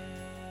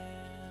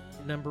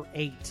can. Number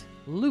 8,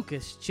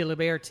 Lucas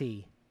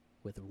Chiliberti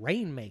with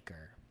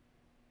Rainmaker.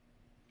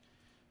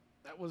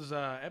 That was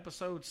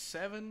episode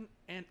 7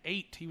 and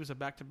 8. He was a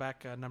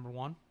back-to-back number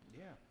 1.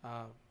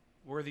 Yeah.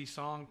 Worthy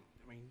song.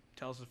 I mean,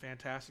 tells a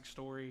fantastic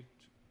story.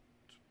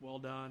 It's well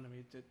done. I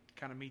mean, it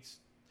kind of meets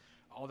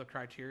all the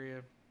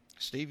criteria.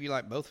 Steve, you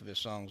liked both of his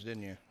songs,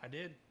 didn't you? I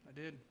did. I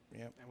did.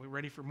 Yep. And we're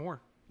ready for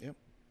more. Yep.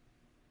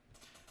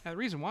 Now, the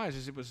reason why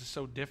is it was just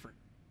so different.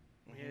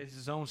 I mean, it's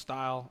his own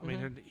style. I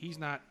mean, he's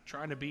not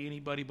trying to be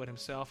anybody but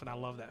himself, and I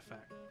love that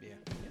fact. Yeah.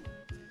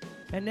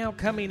 And now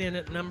coming in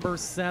at number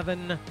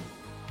 7, the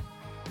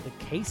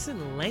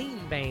Cason Lane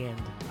Band.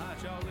 All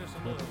right, y'all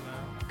listen up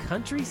now.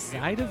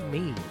 Countryside of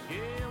Me. Yeah,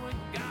 we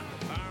got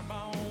the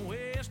Fireball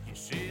West. You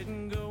sit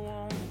and go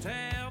on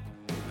tap.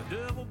 A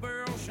double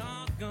barrel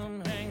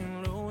shotgun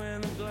hanging low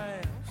in the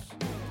glass.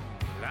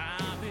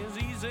 Life is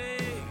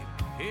easy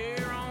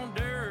here on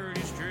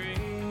Dirty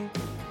Street.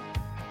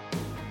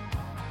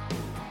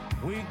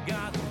 We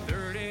got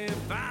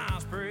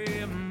 35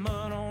 spraying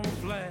mud on the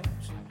flats.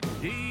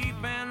 Deep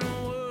in the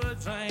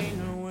woods, ain't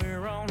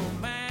nowhere on the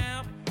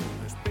map.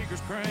 The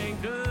speakers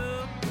cranked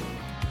up.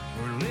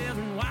 We're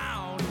living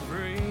wild and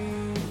free.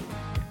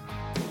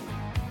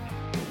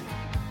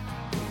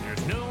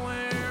 There's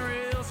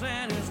nowhere else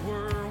in this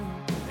world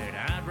that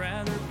I'd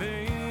rather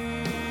be.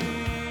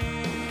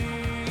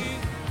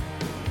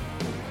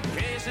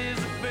 Cases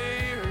of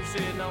beer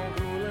sitting on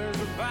coolers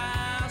of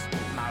ice.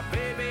 My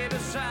baby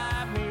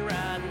beside me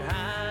riding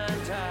high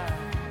and tight.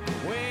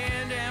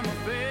 Wind in my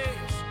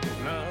face,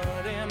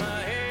 blood in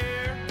my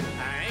hair.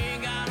 I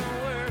ain't got no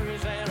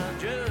worries and I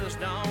just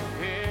don't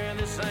care.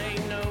 This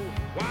ain't no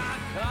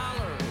white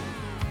collar,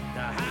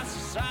 the high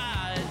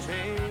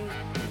society.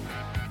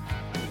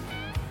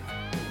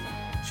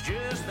 It's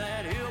just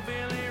that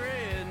hillbilly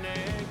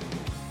redneck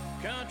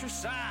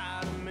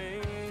countryside of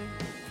me.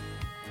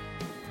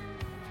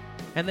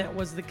 And that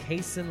was the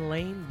Cason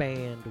Lane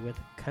Band with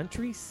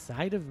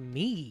Countryside of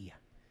Me.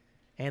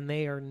 And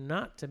they are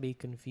not to be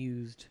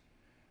confused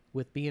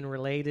with being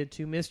related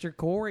to Mr.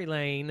 Corey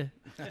Lane.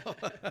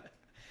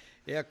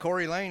 Yeah,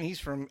 Corey Lane, he's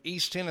from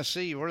East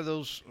Tennessee. Where's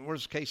the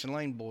Cason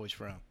Lane boys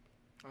from?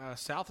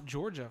 South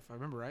Georgia, if I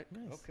remember right.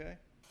 Nice. Okay.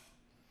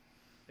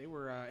 They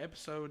were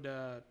episode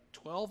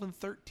 12 and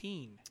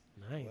 13.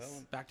 Nice.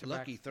 Well, Back to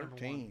lucky back, number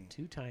 13.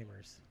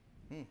 Two-timers.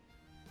 Hmm.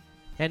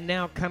 And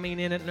now coming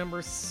in at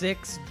number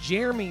 6,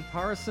 Jeremy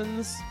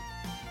Parsons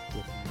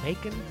with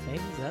Making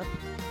Things Up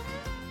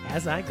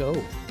As I Go.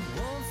 1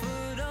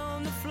 foot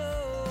on the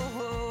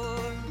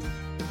floor,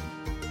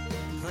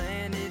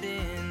 planted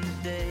in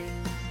the day.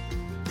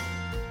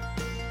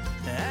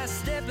 I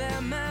step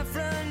out my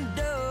front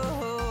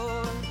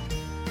door,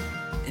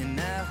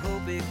 and I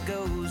hope it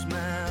goes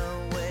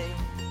my way.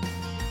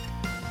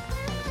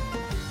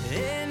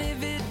 And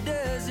if it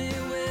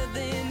doesn't, well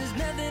then there's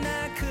nothing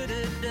I could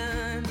have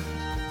done.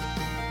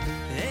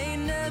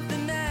 Ain't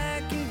nothing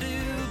I can do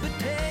but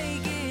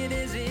take it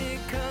as it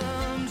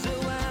comes. So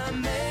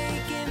I'm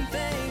making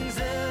things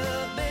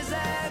up as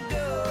I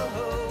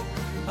go,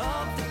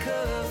 off the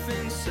cuff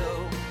and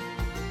so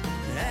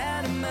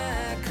out of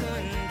my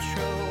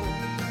control.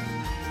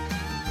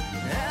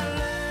 I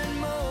learn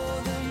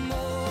more the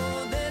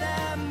more that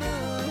I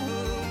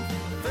move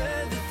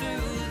further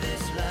through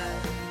this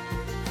life.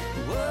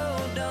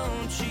 Whoa,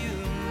 don't you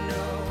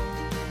know?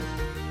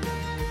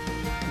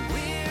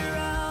 We're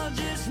all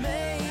just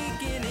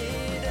making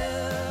it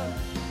up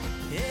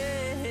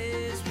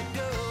as we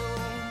go.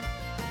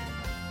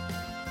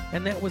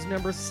 And that was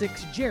number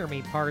 6,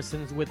 Jeremy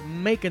Parsons with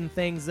Making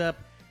Things Up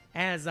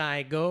As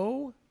I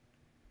Go.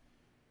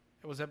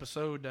 It was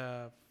episode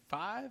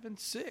 5 and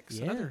 6.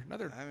 Yeah.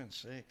 Another 5 and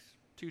 6.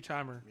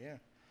 two-timer. Yeah. And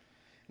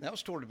that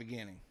was toward the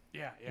beginning.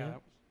 Yeah. Yeah.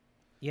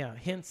 Yeah,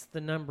 hence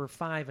the number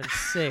 5 and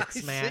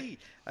 6, Matt.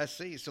 I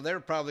see. So they're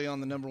probably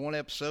on the number 1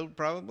 episode,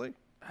 probably?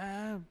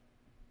 Yeah.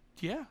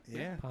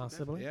 Yeah.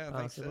 Possibly. Yeah, I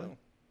possibly. think so.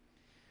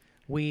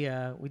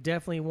 We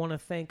definitely want to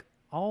thank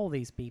all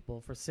these people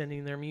for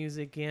sending their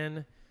music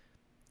in.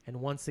 And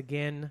once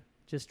again,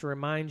 just to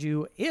remind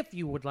you, if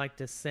you would like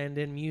to send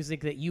in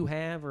music that you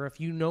have, or if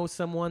you know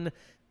someone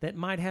that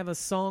might have a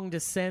song to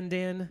send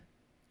in,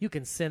 you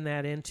can send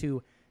that in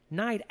to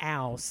Night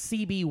Owl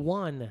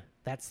CB1.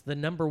 That's the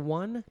number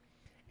 1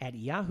 at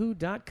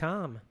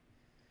yahoo.com.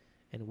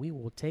 And we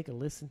will take a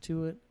listen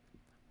to it,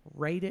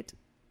 rate it,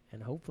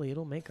 and hopefully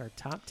it'll make our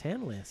top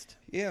 10 list.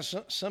 Yeah,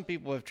 some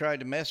people have tried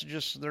to message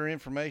us their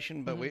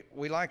information, but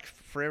we like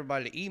for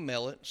everybody to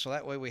email it, so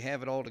that way we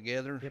have it all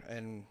together,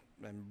 and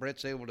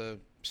Brett's able to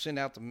send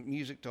out the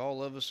music to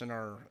all of us in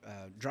our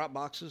drop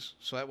boxes,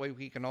 so that way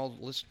we can all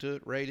listen to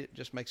it, rate it.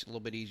 Just makes it a little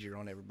bit easier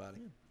on everybody.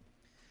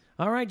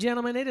 All right,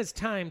 gentlemen, it is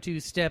time to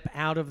step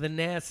out of the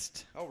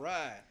nest. All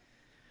right.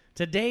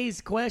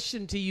 Today's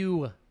question to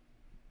you,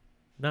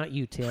 not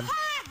you, Tim.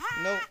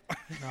 No.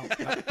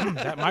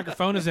 That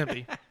microphone is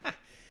empty.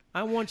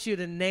 I want you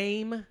to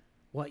name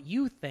what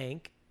you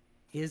think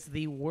is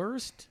the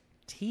worst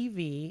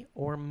TV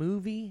or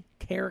movie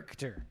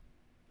character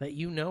that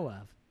you know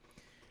of.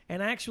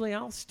 And actually,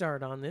 I'll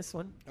start on this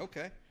one.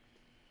 Okay.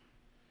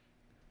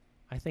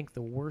 I think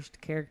the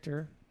worst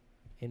character,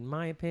 in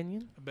my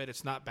opinion... I bet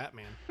it's not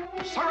Batman.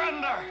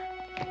 Surrender,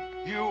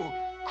 you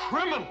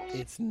criminals!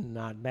 It's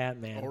not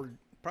Batman. Or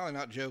probably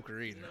not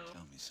Joker either.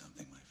 Tell me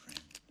something, my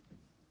friend.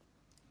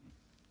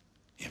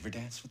 You ever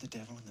dance with the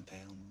devil in the pale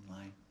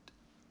moonlight?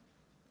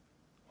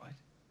 What?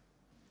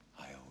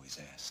 I always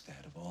always ask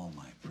that of all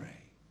my prey.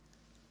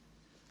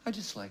 I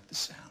just like the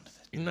sound of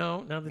it.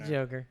 No, not the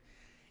Joker.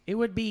 It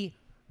would be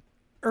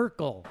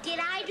Urkel. Did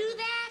I do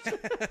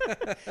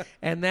that?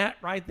 And that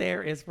right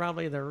there is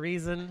probably the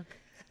reason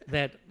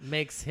that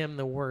makes him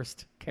the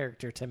worst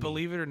character to me.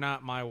 Believe it or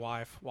not, my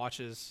wife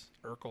watches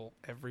Urkel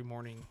every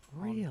morning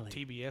Really? on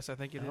TBS, I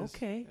think it is.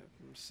 Okay.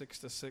 6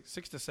 to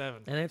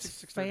 7. And it's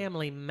 6:30.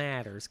 Family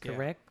Matters, Yeah,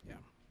 correct? yeah.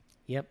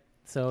 Yep.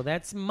 So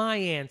that's my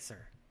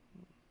answer.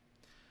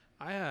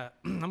 I'm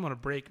gonna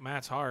break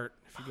Matt's heart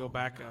if you go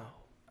back.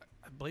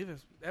 I believe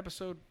it's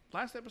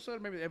last episode, or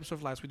maybe the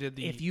episode last we did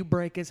the. If you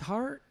break his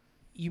heart,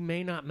 you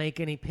may not make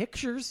any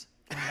pictures.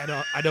 I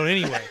don't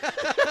anyway.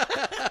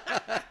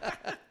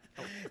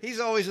 He's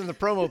always in the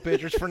promo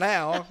pictures for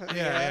now.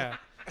 Yeah.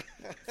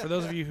 For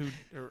those of you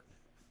who are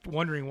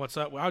wondering what's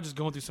up, well, I was just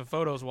going through some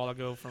photos a while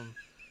ago from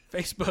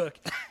Facebook,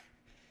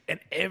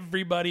 and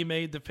everybody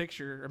made the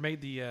picture or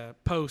made the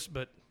post,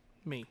 but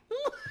me.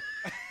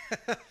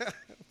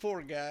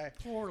 Poor guy.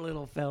 Poor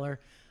little feller.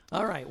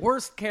 All right,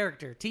 worst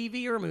character,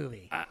 TV or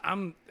movie?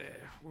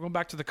 We're going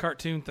back to the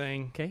cartoon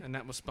thing, and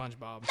that was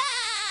SpongeBob.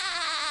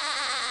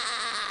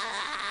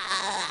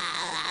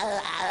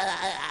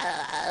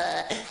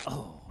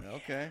 Oh,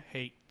 okay.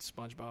 Hate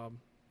SpongeBob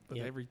with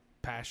Yep. every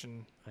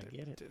passion. I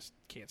get it. Just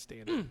can't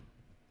stand it.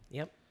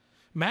 Yep.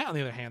 Matt, on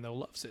the other hand, though,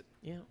 loves it.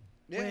 Yeah.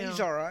 Yeah, he's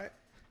all right.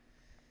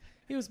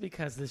 It was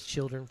because his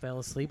children fell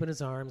asleep in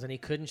his arms and he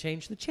couldn't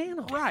change the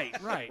channel. Right.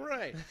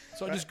 Right.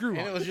 So I just grew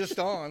and on it was just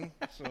on.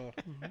 So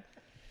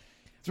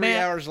 3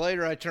 Matt- hours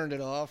later, I turned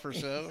it off or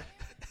so.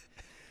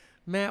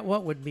 Matt,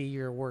 what would be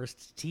your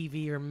worst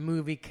TV or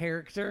movie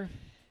character?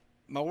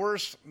 My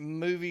worst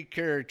movie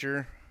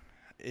character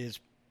is.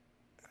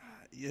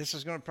 This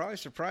is going to probably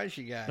surprise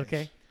you guys.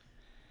 Okay.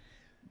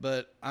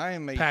 But I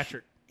am a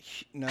Patrick.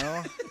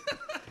 No,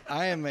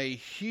 I am a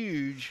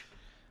huge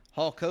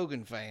Hulk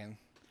Hogan fan.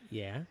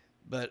 Yeah.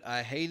 But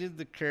I hated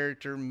the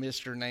character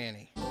Mr.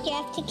 Nanny. You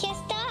have to kiss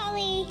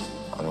Dolly.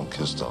 I don't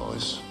kiss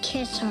dollies.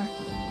 Kiss her.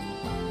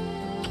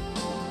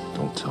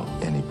 Don't tell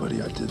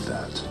anybody I did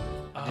that.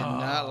 Did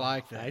not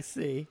like that. I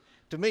see.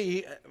 To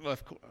me, well,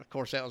 of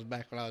course, that was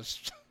back when I was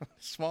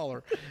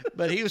smaller,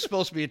 but he was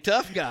supposed to be a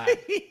tough guy.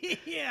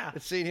 Yeah.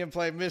 I'd seen him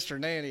play Mr.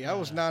 Nanny. I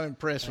was not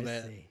impressed with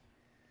that. See.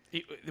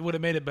 It would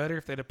have made it better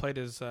if they'd have played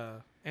his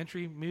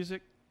entry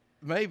music.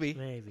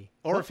 Maybe.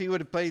 Or if he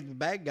would have played the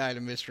bad guy to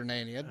Mr.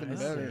 Nanny, that'd been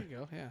better. There you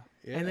go.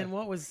 Yeah. And then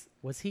what was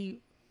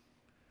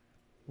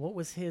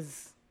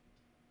his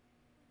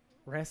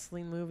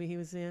wrestling movie he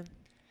was in?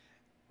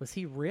 Was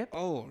he Rip?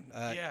 Oh,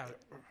 Yeah.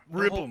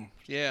 Rip 'em.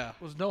 Yeah.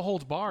 Was No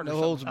Holds Barred. No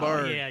Holds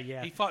Barred. Oh,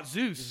 yeah. He fought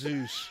Zeus.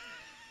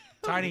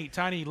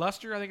 Tiny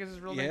Luster, I think is his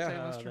real name. Tiny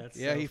Luster.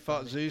 Yeah, he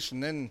fought Zeus,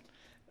 and then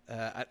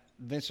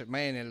Vince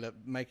McMahon ended up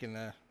making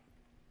a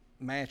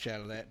match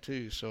out of that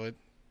too. So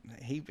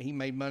he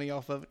made money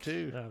off of it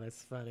too. Oh,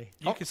 that's funny.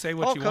 You can say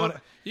what you want.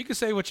 You can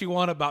say what you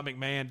want about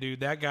McMahon,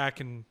 dude. That guy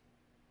can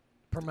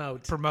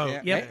promote.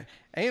 Yeah, Yep.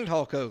 and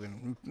Hulk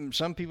Hogan.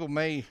 Some people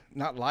may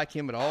not like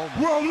him at all.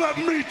 But Well, let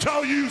me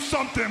tell you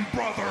something,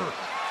 brother.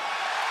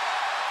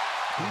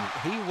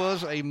 he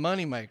was a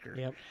moneymaker.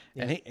 Yep.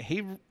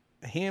 And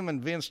him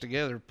and Vince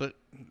together put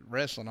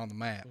wrestling on the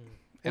map.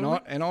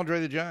 Well, And Andre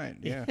the Giant.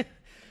 Yeah.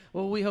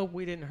 Well, we hope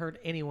we didn't hurt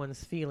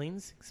anyone's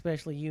feelings,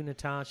 especially you,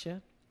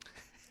 Natasha.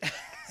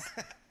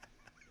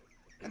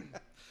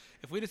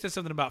 If we'd have said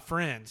something about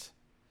Friends,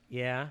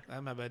 Yeah.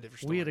 that might be a different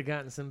We story. would have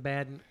gotten some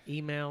bad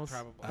emails.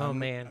 Probably. Oh,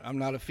 man. I'm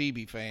not a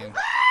Phoebe fan.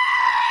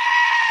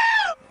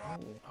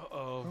 Uh-oh.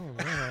 Oh,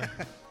 man.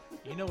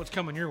 You know what's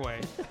coming your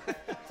way.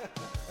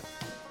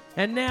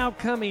 And now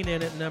coming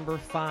in at number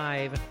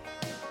 5,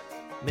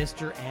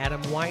 Mr.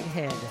 Adam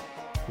Whitehead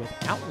with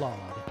Outlawed.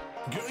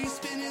 Girl, you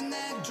spinning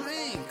that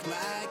drink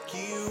like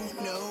you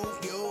know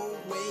your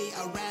way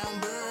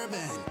around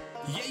bourbon.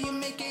 Yeah, you're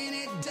making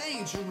it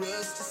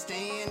dangerous to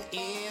stand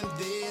in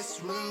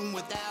this room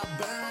without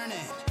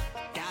burning.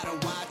 Gotta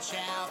watch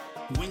out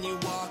when you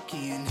walk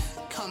in,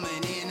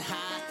 coming in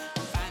hot,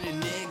 find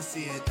an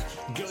exit.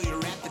 Girl, you're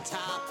at the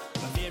top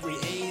of every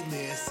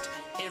A-list,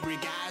 every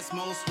guy's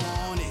most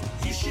wanted.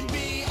 You should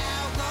be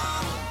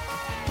outlawed.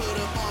 Put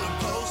up on a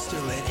poster,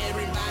 let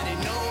everybody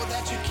know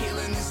that you're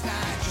killing this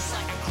night just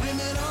like a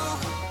criminal.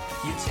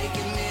 You're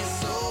taking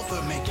this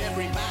over, make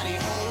everybody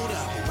hold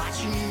up.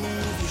 Watching you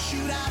move, you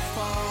shoot, I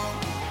fall.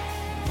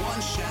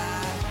 One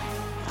shot,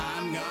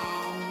 I'm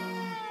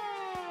gone.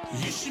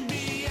 You should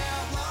be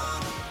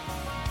outlawed.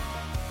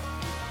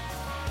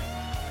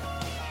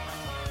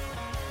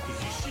 You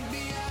should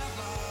be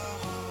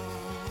outlawed.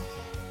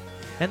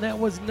 And that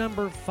was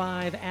number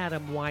 5,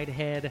 Adam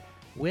Whitehead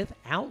with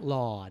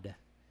Outlawed.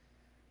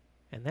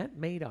 And that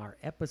made our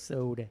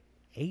episode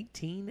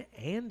 18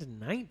 and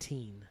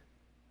 19.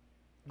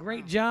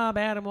 Great job,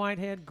 Adam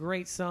Whitehead.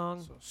 Great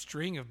song. So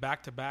string of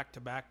back-to-back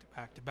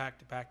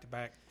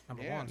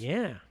number ones.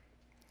 Yeah.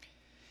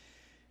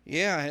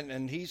 Yeah,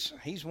 and he's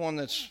one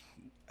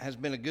has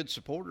been a good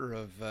supporter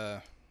of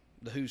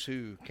the Who's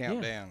Who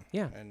countdown.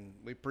 Yeah. And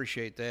we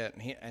appreciate that.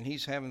 And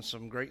he's having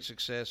some great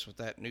success with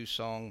that new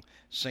song,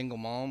 Single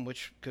Mom,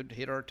 which could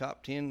hit our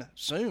top 10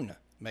 soon,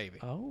 maybe.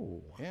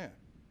 Oh. Yeah.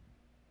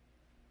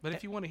 But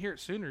if you want to hear it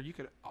sooner, you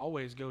could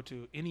always go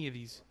to any of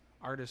these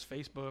artists'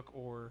 Facebook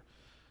or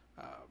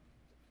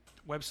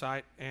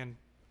website and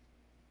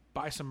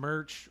buy some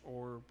merch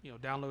or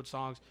download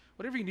songs,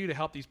 whatever you can do to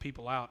help these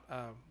people out.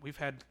 We've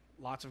had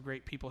lots of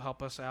great people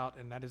help us out,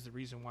 and that is the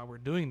reason why we're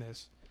doing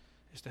this,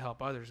 is to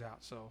help others out.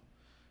 So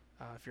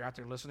if you're out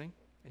there listening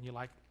and you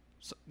like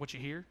what you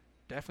hear,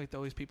 definitely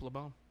throw these people a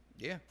bone.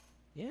 Yeah.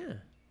 Yeah.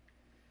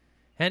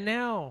 And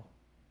now,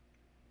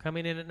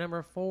 coming in at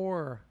number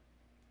 4,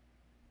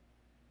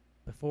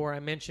 before I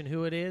mention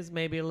who it is,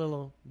 maybe a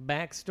little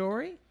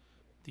backstory.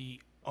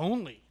 The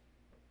only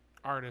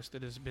artist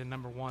that has been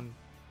number 1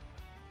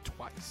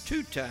 twice.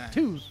 2 times.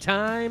 2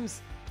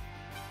 times.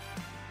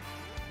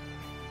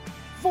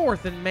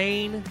 4th in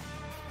Maine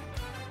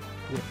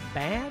with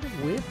Bad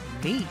With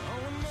Me.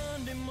 On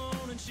Monday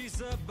morning, she's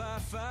up by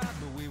 5,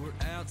 but we were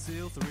out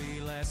till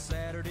 3 last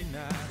Saturday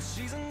night.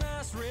 She's a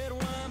nice red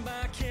wine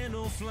by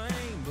candle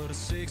flame, but a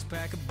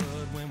 6-pack of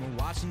Bud when we're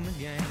watching the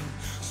game.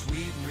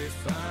 Sweet and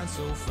refined,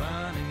 so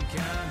fine and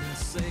kind and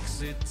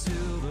sexy to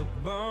the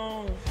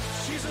bone.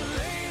 She's a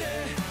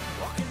lady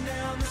walking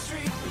down the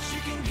street, but she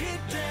can get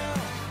down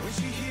when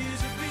she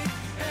hears a beat.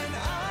 And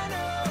I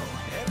know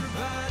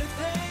everybody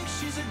thinks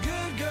she's a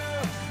good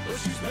girl, but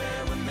she's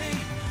bad with me.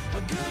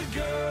 A good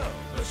girl,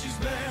 but she's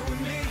bad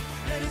with me.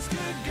 And it's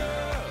good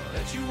girl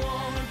that you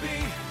wanna be.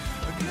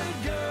 A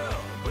good girl,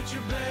 but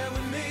you're bad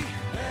with me.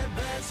 Bad,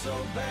 bad, so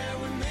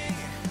bad with me.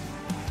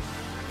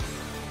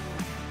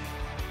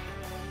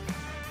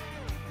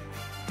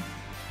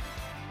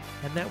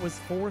 And that was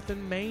 4th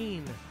in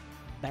Maine.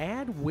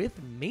 Bad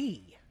With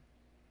Me.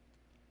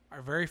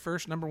 Our very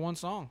first number 1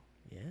 song.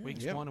 Yeah.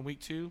 Weeks 1 and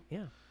week 2.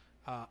 Yeah.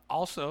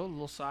 Also, a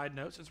little side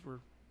note, since we're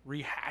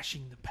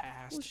rehashing the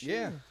past. Well, sure.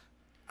 Yeah.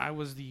 I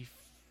was the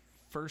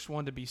first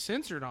one to be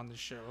censored on this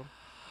show,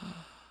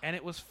 and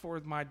it was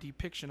for my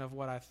depiction of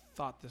what I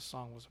thought this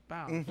song was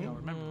about. If y'all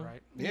remember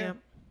right. Yeah.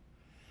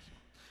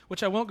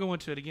 Which I won't go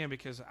into it again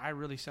because I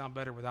really sound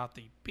better without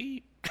the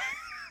beep.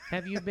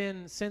 Have you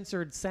been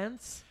censored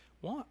since?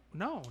 What?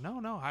 No.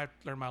 I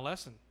learned my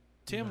lesson.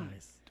 Tim,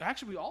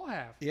 actually, we all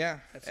have. Yeah.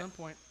 At some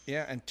point.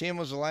 Yeah, and Tim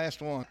was the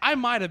last one. I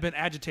might have been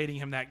agitating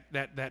him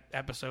that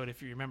episode,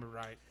 if you remember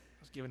right.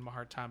 I was giving him a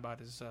hard time about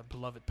his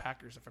beloved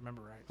Packers, if I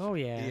remember right. Oh,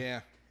 yeah.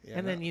 Yeah.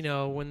 And then,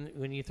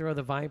 when you throw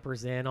the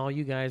Vipers in, all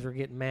you guys were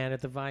getting mad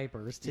at the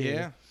Vipers, too.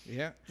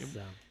 Yeah.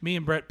 So. Me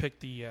and Brett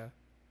picked the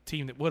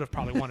team that would have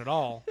probably won it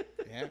all.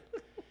 Yeah.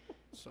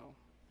 So,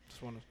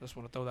 just want to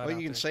throw that out Well,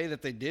 you can there. say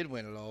that they did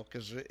win it all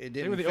because it didn't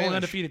They were the finish. only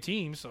undefeated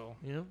team, so.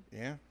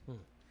 Yeah.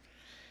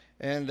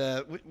 And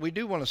we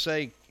do want to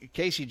say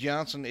Casey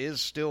Johnson is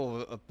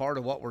still a part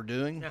of what we're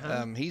doing.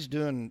 He's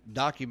doing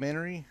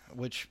documentary,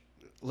 which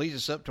leads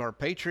us up to our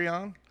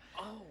Patreon.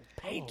 Oh,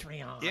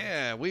 Patreon.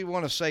 Yeah, we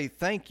want to say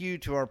thank you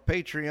to our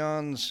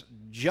Patreons,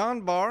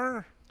 John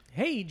Barr.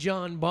 Hey,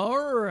 John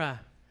Barr.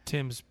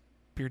 Tim's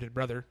bearded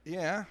brother.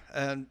 Yeah,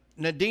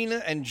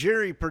 Nadina and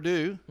Jerry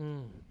Purdue.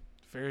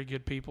 Very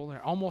good people.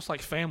 They're almost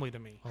like family to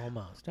me.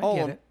 Almost. I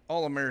get it.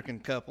 All-American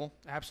couple.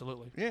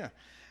 Absolutely. Yeah.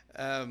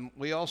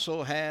 We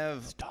also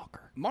have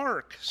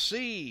Mark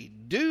C.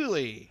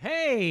 Dooley.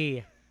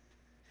 Hey,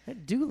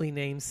 that Dooley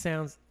name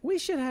sounds... We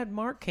should have had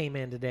Mark came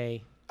in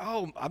today.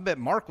 Oh, I bet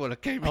Mark would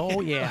have came in. Oh,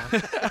 yeah.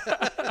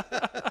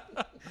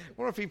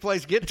 What if he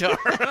plays guitar?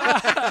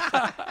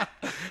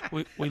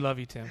 we love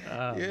you, Tim.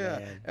 Oh, yeah.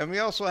 man. And we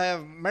also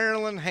have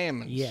Marilyn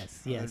Hammonds.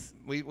 Yes.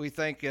 We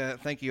thank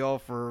you all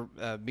for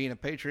being a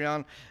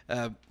Patreon.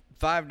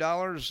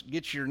 $5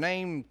 gets your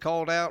name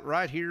called out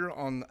right here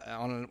on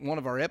one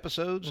of our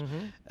episodes.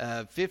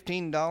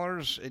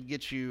 $15 it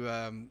gets you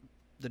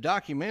the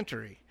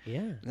documentary. Yeah.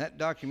 And that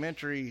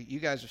documentary, you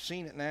guys have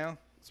seen it now.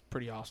 It's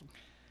pretty awesome.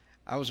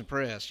 I was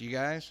impressed. You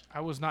guys?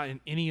 I was not in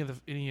any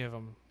of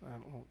them.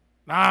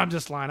 I'm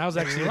just lying. I was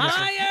actually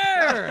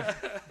liar.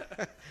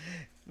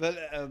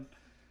 But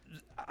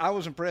I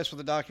was impressed with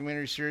the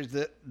documentary series.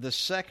 The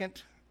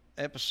second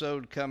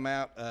episode come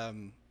out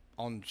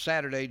on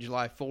Saturday,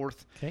 July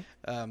 4th. Okay.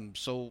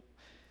 So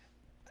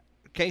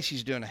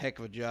Casey's doing a heck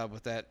of a job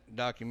with that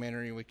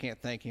documentary. We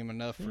can't thank him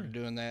enough for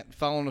doing that.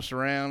 Following us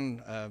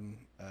around,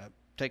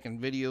 taking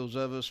videos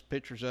of us,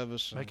 pictures of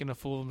us. Making a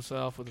fool of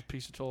himself with a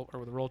piece of toilet or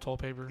with a roll of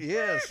toilet paper.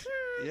 Yes.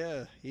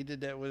 Yeah, he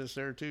did that with us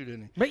there too,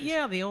 didn't he? But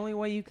yeah, the only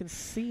way you can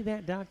see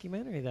that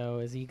documentary though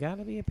is you got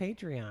to be a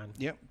Patreon.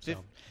 Yep,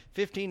 So.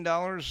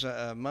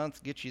 $15 a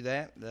month gets you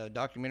that the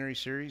documentary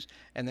series,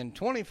 and then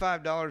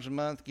 $25 a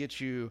month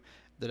gets you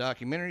the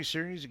documentary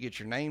series. It gets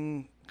your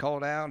name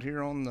called out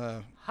here on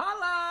the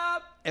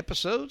Holla!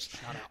 episodes.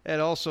 It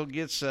also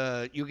gets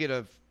you get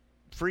a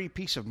free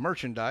piece of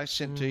merchandise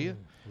sent to you.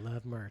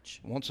 Love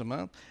merch. Once a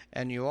month,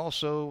 and you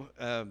also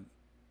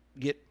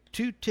get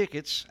 2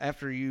 tickets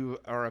after you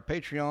are a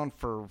Patreon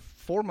for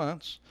 4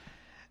 months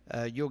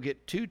you'll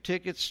get 2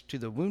 tickets to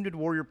the Wounded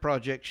Warrior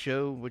Project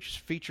show, which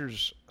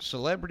features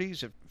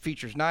celebrities. It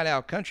features Night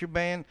Owl Country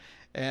Band,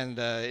 and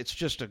it's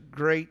just a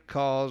great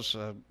cause,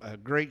 a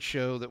great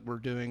show that we're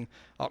doing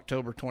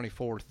October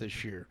 24th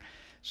this year.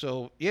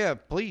 So, yeah,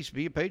 please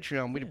be a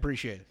Patreon. We'd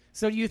appreciate it.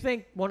 So do you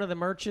think one of the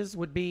merches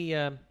would be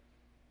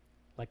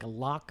like a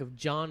lock of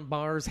John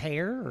Barr's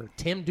hair or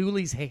Tim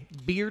Dooley's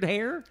beard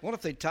hair? What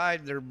if they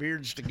tied their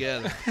beards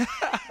together?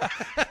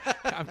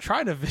 I'm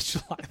trying to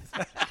visualize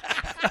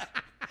that.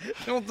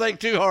 Don't think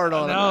too hard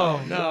on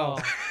it. No.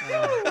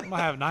 I'm going to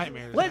have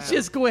nightmares. Let's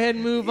just go ahead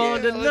and move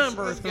on to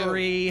number let's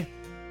 3.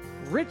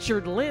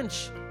 Richard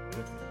Lynch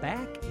with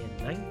Back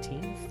in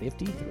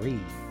 1953.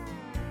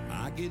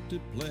 I get to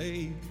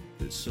play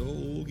this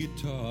old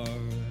guitar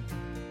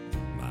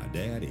my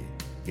daddy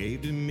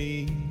gave to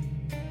me.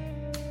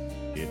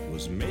 It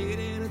was made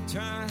in a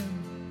time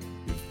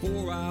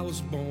before I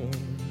was born,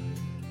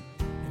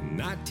 in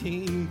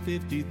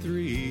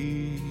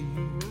 1953.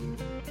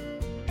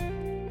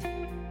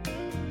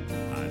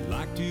 I'd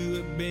like to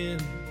have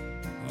been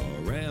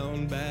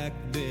around back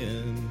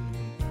then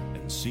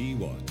and see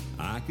what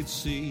I could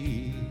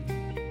see.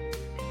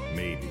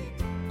 Maybe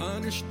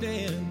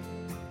understand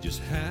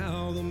just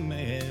how the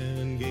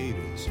man gave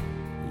his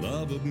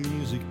love of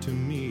music to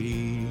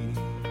me.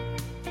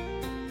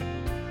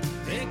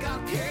 Think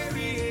I'll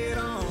carry it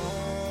on,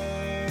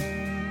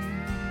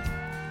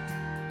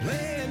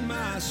 playing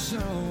my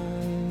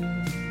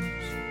songs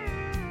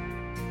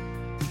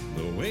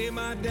the way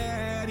my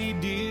daddy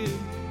did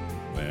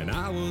when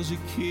I was a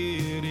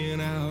kid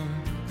in our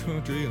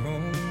country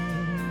home.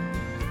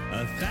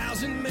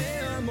 1,000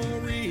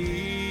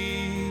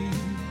 memories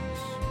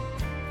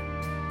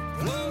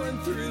flowing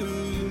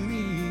through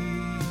me.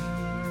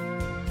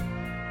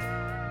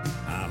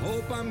 I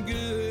hope I'm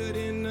good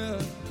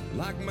enough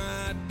like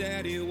my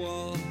daddy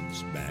was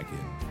back in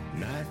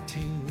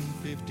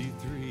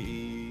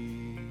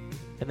 1953.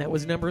 And that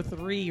was number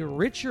 3,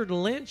 Richard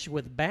Lynch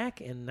with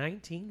Back in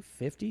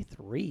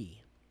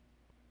 1953.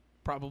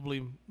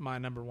 Probably my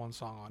number 1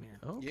 song on here.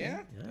 Okay.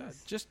 Yeah?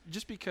 Nice.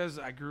 Just because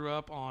I grew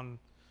up on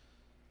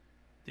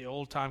the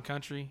old time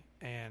country,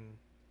 and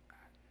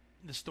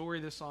the story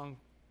this song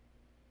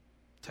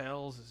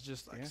tells is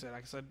just like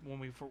I said when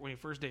we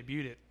first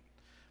debuted it,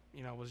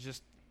 was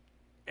just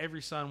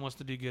every son wants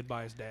to do good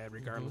by his dad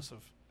regardless of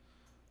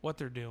what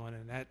they're doing,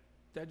 and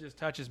that just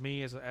touches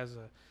me as a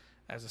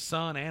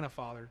son and a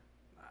father.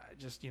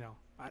 It's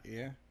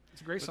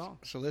a great song.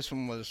 So this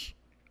one was,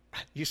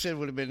 you said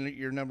would have been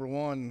your number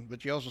 1,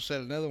 but you also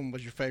said another one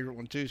was your favorite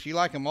one too. So you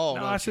like them all?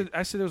 No, don't I you? said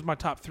it was my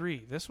top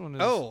 3. This one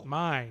is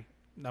my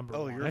number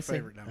 1. Your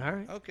favorite number. All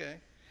right. Okay.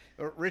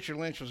 Richard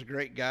Lynch was a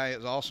great guy. It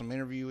was an awesome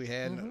interview we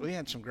had. We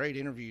had some great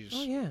interviews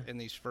in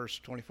these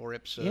first 24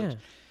 episodes.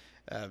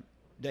 Yeah.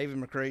 David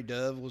McRae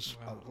Dove was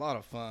a lot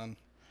of fun.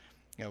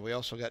 We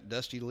also got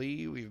Dusty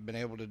Lee. We've been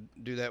able to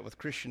do that with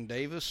Christian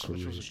Davis,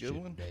 which was a good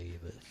one.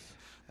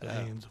 The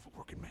hands of a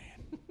working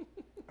man.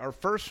 Our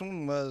first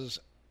one was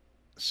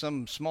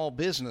some small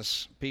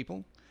business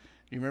people.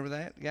 You remember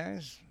that,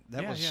 guys?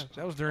 That was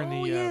during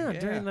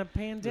during the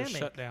pandemic. The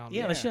shutdown.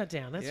 Yeah, the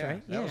shutdown. That's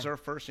right. That was our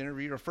first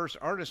interview. Our first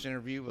artist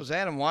interview was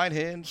Adam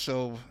Whitehead.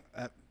 So,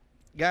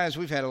 guys,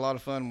 we've had a lot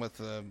of fun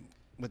with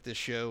this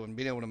show and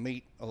being able to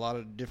meet a lot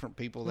of different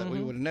people that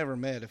we would have never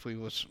met if we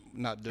was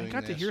not doing this. I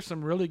got to hear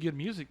some really good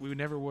music we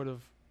never would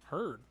have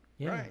heard.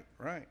 Yeah.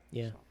 Right.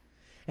 Yeah.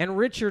 And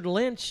Richard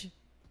Lynch,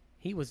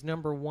 he was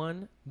number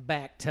 1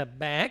 back to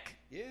back.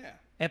 Yeah.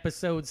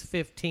 Episodes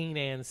 15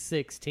 and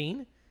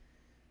 16.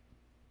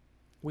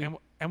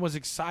 And was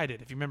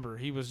excited. If you remember,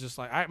 he was just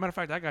like, matter of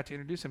fact, I got to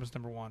introduce him as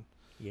number 1.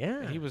 Yeah.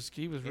 And he was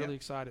really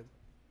excited.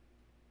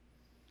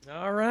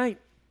 All right.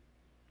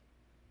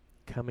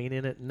 Coming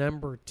in at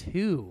number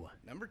 2.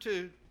 Number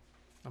 2.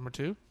 Number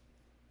 2?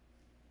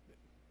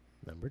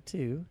 Number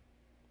 2.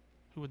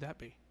 Who would that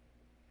be?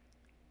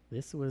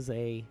 This was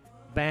a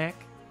back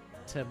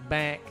to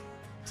back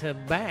to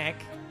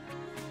back.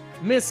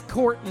 Miss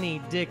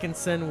Courtney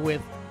Dickinson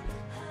with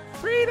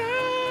Freedom.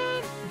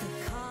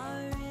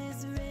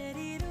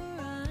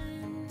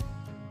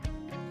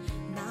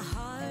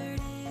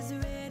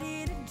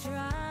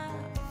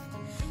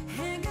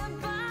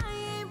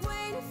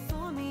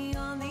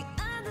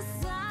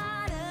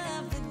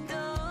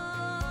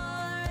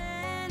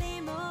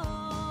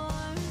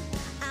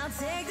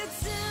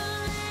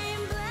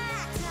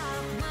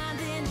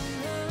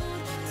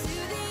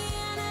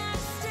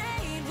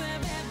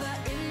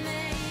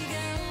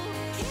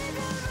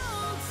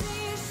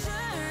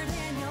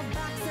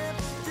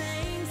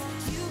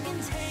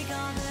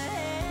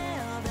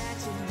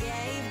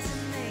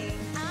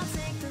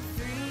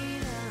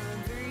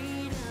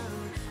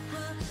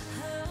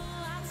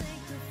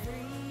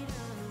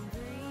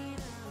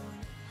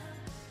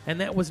 And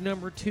that was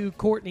number 2,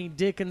 Courtney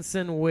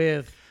Dickinson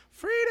with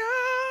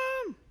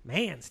Freedom.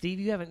 Man,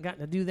 Steve, you haven't gotten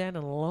to do that in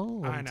a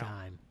long I know.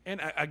 time.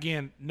 And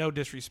again, no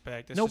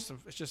disrespect. It's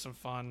just some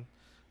fun.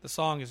 The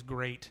song is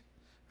great.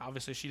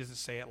 Obviously, she doesn't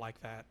say it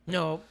like that.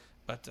 No.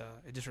 But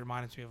it just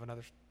reminds me of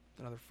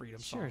another Freedom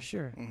song.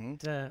 Sure.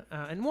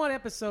 And what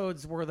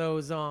episodes were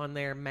those on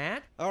there,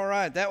 Matt? All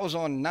right, that was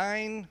on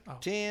 9,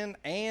 10,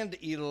 and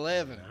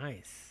 11.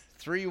 Nice.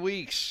 3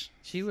 weeks.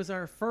 She was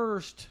our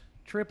first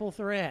triple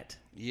threat.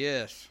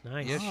 Yes.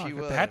 Nice. Yes, she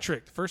was. The hat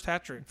trick. The first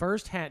hat trick.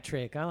 First hat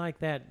trick. I like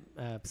that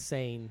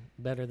saying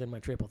better than my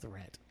triple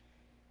threat.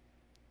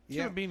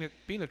 Yeah, being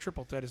a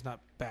triple threat is not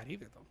bad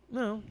either, though.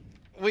 No.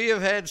 We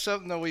have had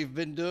something that we've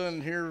been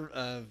doing here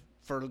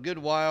for a good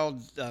while,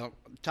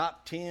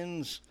 top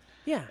 10s.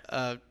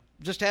 Yeah.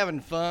 Just having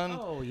fun.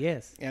 Oh,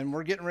 yes. And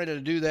we're getting ready to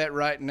do that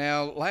right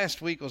now.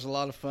 Last week was a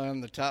lot of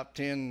fun. The top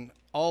 10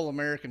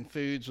 All-American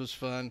Foods was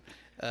fun.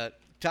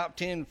 Top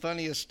 10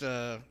 funniest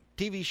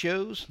TV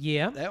shows.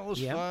 Yeah. That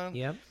was fun.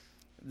 Yep.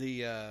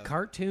 The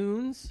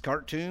cartoons.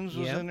 Cartoons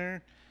was in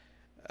there.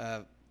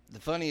 The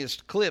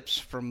funniest clips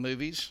from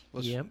movies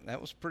was that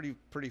was pretty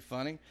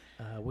funny.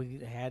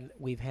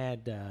 We've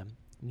had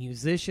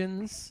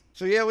musicians.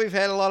 So yeah, we've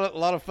had a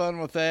lot of fun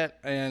with that,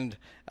 and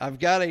I've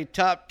got a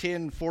top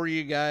 10 for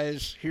you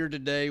guys here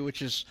today,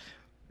 which is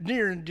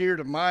near and dear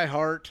to my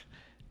heart.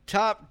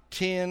 Top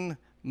 10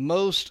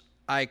 most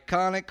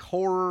iconic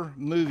horror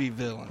movie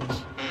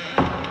villains.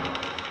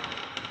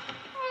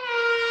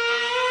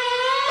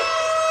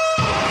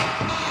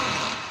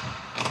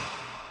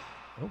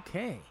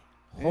 Okay.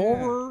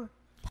 Horror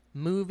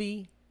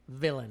movie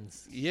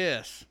villains.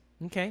 Yes.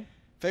 Okay.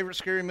 Favorite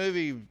scary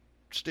movie,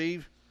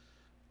 Steve?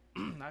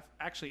 I've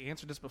actually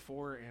answered this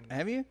before. And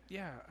have you?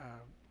 Yeah.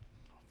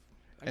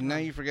 And now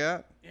you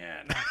forgot?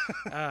 Yeah.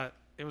 No.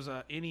 It was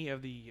any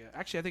of the...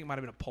 actually, I think it might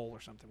have been a poll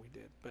or something we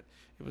did. But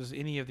it was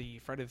any of the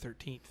Friday the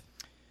 13th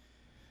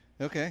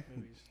Okay.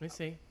 movies. Let's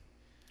see.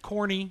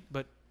 Corny,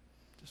 but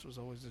this was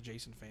always a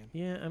Jason fan.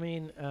 Yeah, I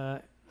mean,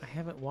 I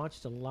haven't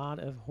watched a lot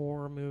of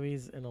horror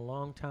movies in a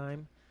long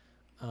time.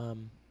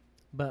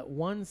 But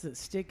ones that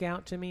stick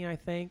out to me, I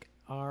think,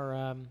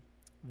 are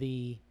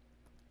the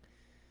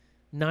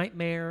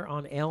Nightmare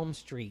on Elm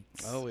Street.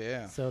 Oh,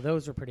 yeah. So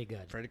those are pretty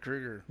good. Freddy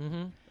Krueger.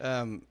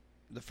 Mm-hmm.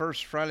 The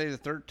first Friday the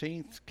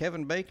 13th,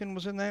 Kevin Bacon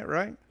was in that,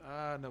 right?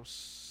 No,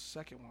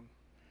 second one.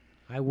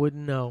 I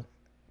wouldn't know.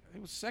 I think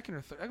it was second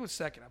or third. I think it was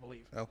second, I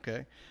believe.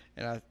 Okay.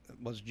 And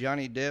was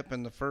Johnny Depp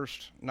in the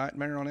first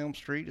Nightmare on Elm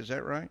Street? Is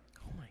that right?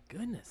 Oh, my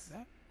goodness.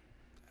 That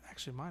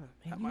actually might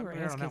have. Man, you were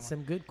asking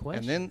some good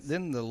questions. And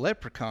then the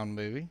Leprechaun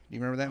movie. Do you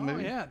remember that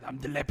movie? Oh, yeah. I'm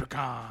the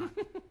Leprechaun.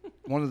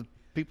 One of the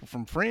people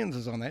from Friends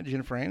is on that.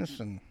 Jennifer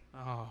Aniston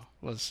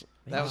was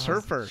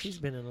her first. She's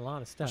been in a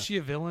lot of stuff. Was she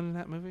a villain in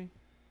that movie?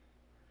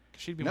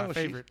 She'd be my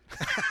favorite.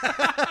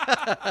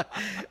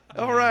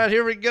 All right,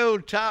 here we go.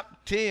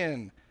 Top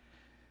 10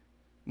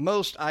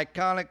 most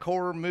iconic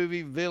horror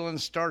movie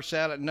villains. Starts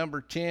out at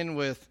number 10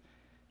 with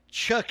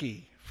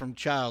Chucky from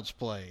Child's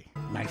Play.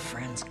 My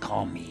friends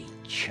call me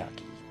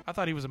Chucky. I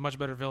thought he was a much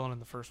better villain in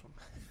the first one.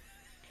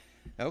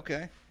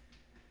 Okay.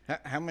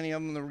 How many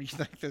of them do you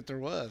think that there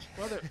was?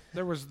 Well,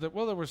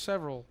 there were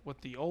several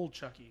with the old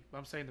Chucky.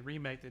 I'm saying the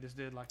remake they just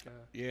did like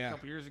a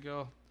couple years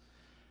ago.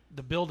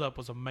 The build-up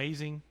was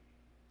amazing.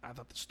 I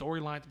thought the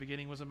storyline at the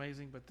beginning was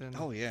amazing, but then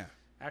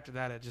after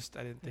that, I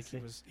didn't think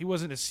he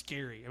wasn't as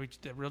scary. I mean,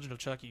 the original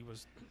Chucky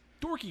was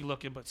dorky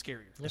looking, but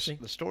scarier. The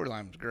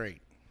storyline was great.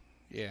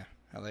 Yeah,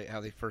 how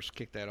they first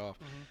kicked that off.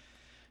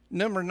 Mm-hmm.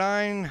 Number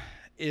 9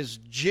 is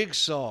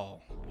Jigsaw.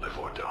 Live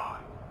or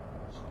die.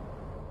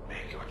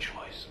 Make your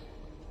choice.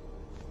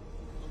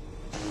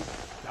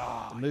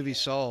 The movie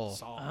Saw.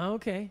 Oh,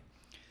 okay.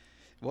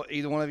 What,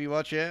 either one of you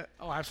watch yet?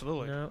 Oh,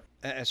 absolutely. No.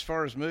 As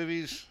far as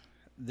movies,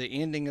 the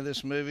ending of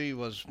this movie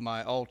was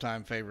my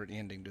all-time favorite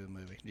ending to a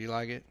movie. Do you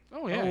like it?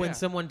 Oh, yeah. When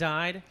someone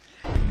died?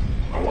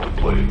 I want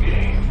to play a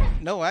game.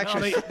 No,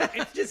 actually.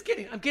 Just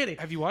kidding. I'm kidding.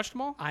 Have you watched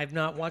them all? I've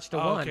not watched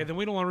one. Okay, then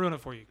we don't want to ruin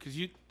it for you. Because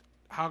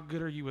how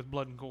good are you with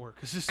blood and gore?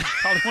 Because this is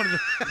probably one of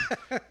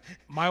the...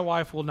 My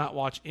wife will not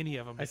watch any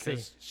of them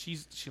because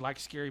she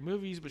likes scary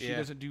movies, but she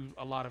doesn't do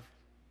a lot of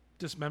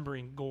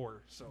dismembering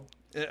gore. So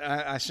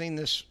I seen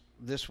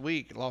this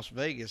week. Las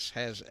Vegas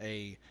has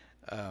a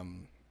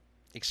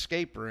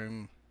escape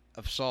room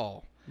of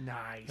Saw.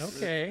 Nice.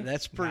 Okay.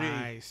 That's pretty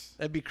nice.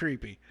 That'd be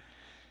creepy.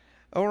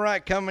 All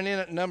right, coming in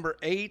at number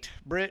 8,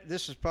 Britt,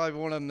 this is probably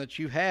one of them that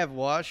you have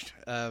watched.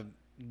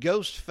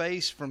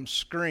 Ghostface from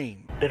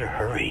Scream. Better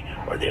hurry,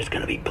 or there's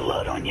going to be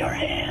blood on your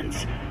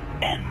hands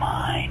and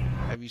mine.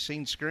 Have you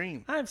seen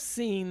Scream? I've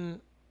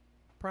seen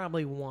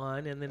probably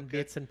one, and then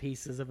bits and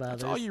pieces of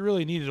others. That's all you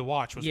really needed to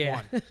watch was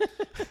one.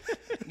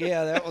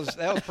 Yeah, that was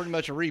pretty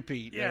much a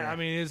repeat. Yeah, I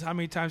mean, how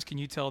many times can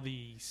you tell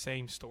the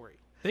same story?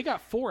 They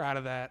got 4 out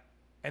of that,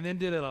 and then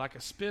did like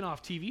a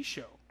spin-off TV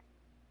show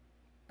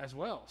as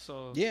well.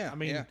 So I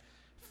mean,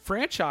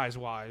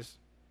 franchise-wise,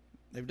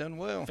 they've done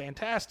well.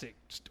 Fantastic.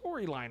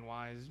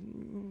 Storyline-wise,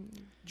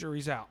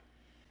 jury's out.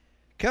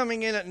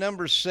 Coming in at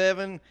number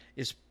 7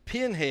 is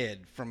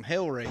Pinhead from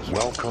Hellraiser.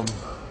 Welcome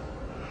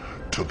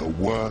to the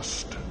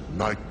worst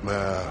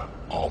nightmare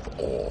of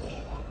all.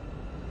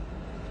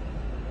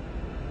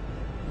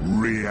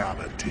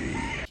 Reality.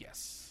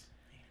 Yes.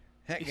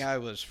 That guy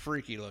was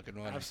freaky looking,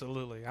 wasn't he?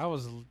 Absolutely. I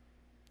was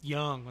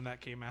young when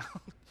that came out.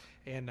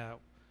 And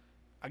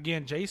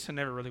again, Jason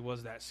never really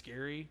was that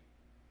scary.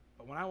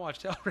 But when I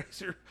watched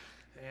Hellraiser,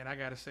 and I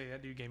got to say,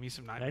 that dude gave me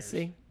some nightmares. I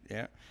see.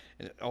 Yeah.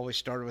 It always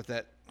started with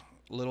that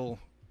little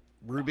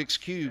Rubik's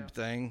Cube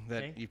thing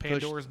that you push.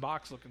 Pandora's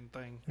box looking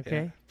thing.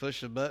 Okay. Yeah,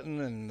 push the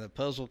button and the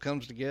puzzle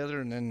comes together,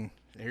 and then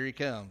here he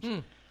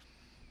comes.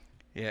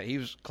 Yeah,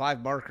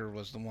 Clive Barker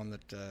was the one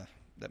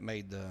that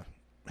made the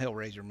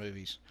Hellraiser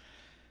movies.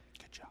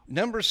 Good job.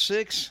 Number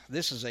 6,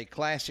 this is a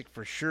classic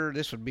for sure.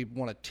 This would be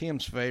one of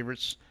Tim's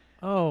favorites.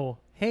 Oh,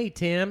 hey,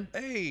 Tim.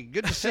 Hey,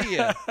 good to see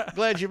you.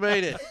 Glad you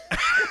made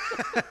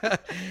it.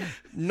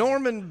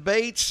 Norman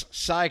Bates,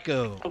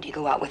 Psycho. Do you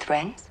go out with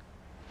friends?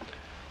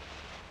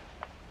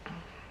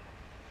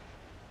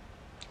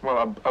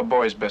 Well, a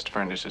boy's best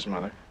friend is his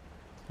mother.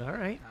 All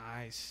right.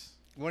 Nice.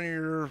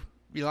 You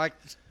like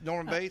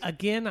Norman Bates?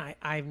 Again, I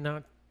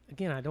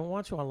don't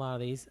watch a lot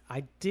of these.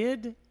 I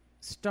did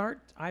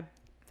start. I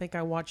think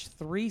I watched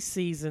 3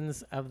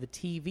 seasons of the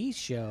TV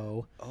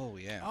show. Oh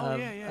yeah.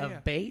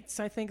 Of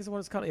Bates, I think is what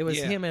it's called. It was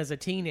him as a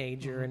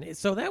teenager, and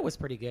so that was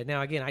pretty good.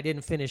 Now again, I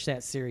didn't finish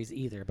that series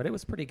either, but it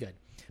was pretty good.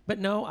 But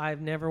no, I've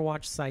never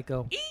watched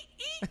Psycho.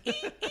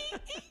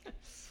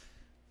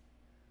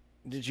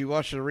 Did you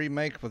watch the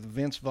remake with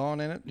Vince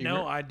Vaughn in it?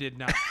 No, I did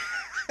not.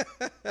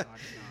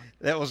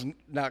 That was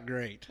not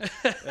great.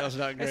 That was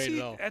not great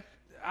at all.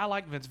 I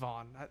like Vince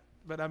Vaughn,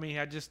 but I mean,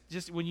 I just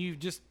when you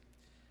just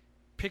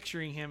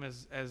picturing him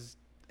as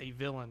a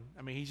villain.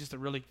 I mean, he's just a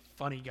really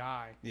funny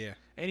guy. Yeah,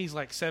 and he's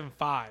like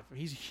 7'5".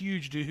 He's a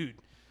huge dude.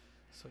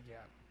 So yeah,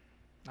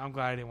 I'm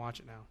glad I didn't watch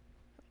it now.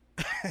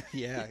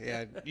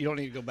 yeah. You don't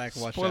need to go back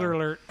and watch that. Spoiler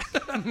alert.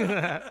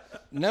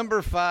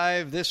 Number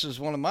 5. This is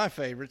one of my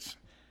favorites.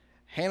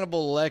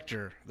 Hannibal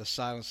Lecter, The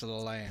Silence of the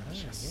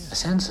Lambs. A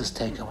census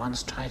taker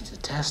once tried to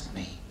test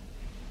me.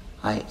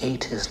 I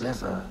ate his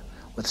liver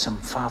with some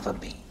fava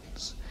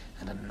beans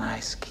and a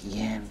nice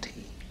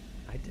Chianti.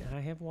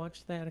 I have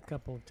watched that a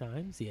couple of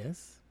times,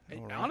 yes.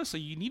 Honestly,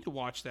 you need to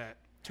watch that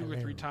 2 or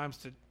 3 times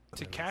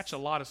to catch a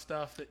lot of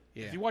stuff. That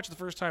if you watch it the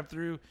first time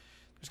through,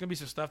 there's going to be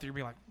some stuff that you're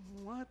going to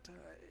be like, what?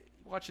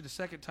 Watch it a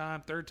second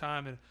time, third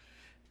time.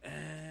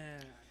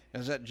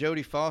 Is that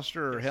Jodie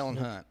Foster or Helen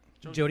Hunt?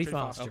 Jodie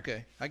Foster.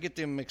 Okay. I get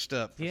them mixed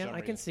up. Yeah, I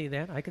can see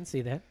that.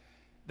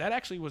 That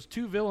actually was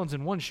 2 villains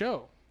in one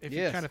show, if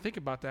you kind of think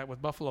about that,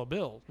 with Buffalo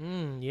Bill.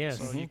 Yes.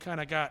 So you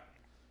kind of got,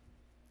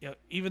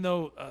 even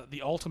though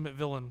the ultimate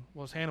villain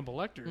was Hannibal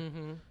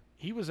Lecter,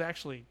 he was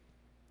actually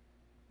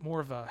more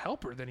of a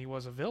helper than he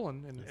was a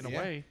villain in a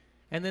way.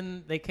 And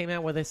then they came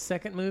out with a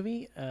second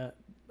movie,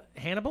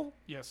 Hannibal?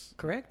 Yes.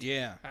 Correct?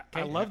 Yeah.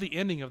 I love the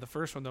ending of the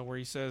first one, though, where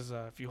he says,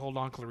 if you hold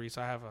on, Clarice,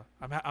 I'm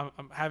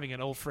having an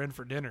old friend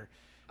for dinner.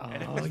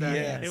 And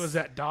it was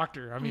that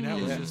doctor. I mean, that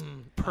was just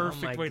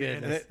perfect way to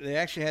end it. They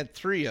actually had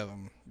 3 of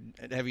them.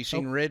 Have you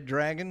seen Red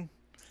Dragon?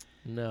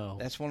 No.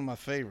 That's one of my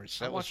favorites.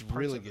 That was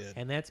really good.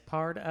 And that's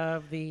part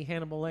of the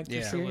Hannibal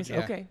Lecter series? Yeah.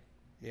 Okay.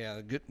 Yeah,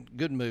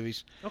 good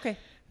movies. Okay.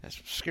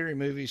 That's scary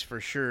movies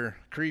for sure.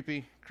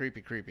 Creepy.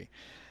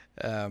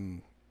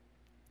 And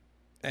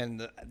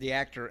the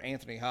actor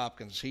Anthony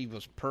Hopkins, he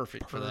was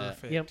perfect for that.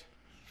 Yep.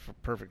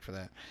 Perfect for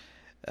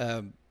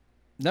that.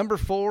 Number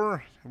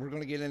 4, we're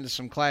going to get into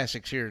some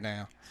classics here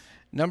now.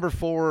 Number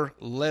 4,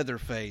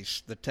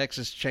 Leatherface, The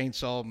Texas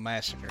Chainsaw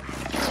Massacre.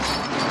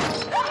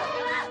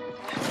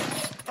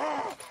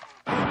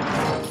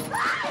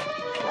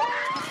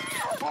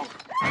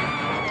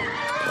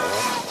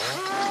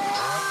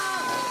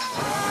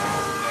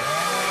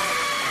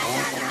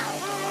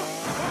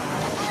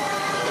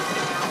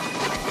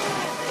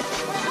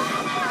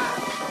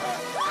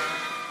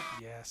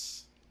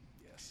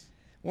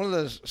 One of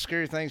the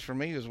scary things for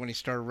me was when he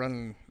started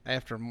running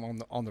after him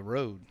on the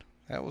road.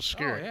 That was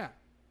scary. Oh yeah,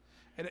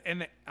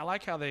 and I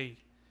like how they,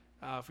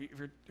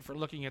 if we're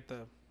looking at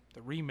the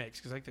remakes,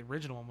 because like the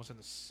original one was in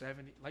the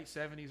late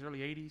 70s, early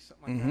 80s,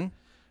 something like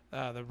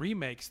that. The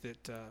remakes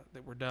that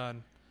were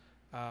done,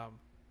 where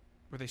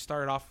they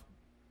started off,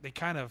 they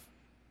kind of,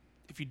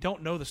 if you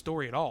don't know the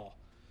story at all,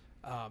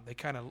 they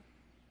kind of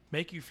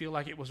make you feel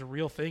like it was a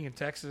real thing in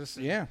Texas.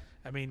 Yeah.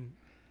 I mean,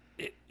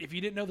 if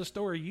you didn't know the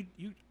story,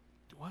 you.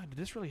 What, did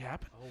this really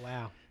happen? Oh,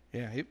 wow.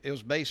 Yeah, it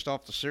was based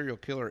off the serial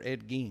killer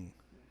Ed Gein.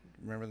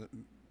 Remember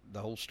the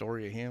whole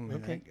story of him?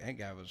 Okay. That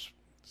guy was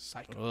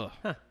psycho.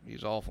 He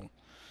was awful.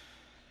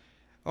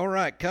 All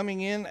right,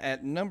 coming in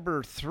at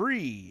number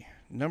 3.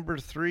 Number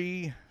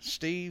 3,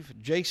 Steve,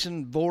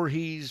 Jason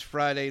Voorhees,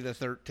 Friday the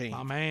 13th.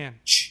 My man.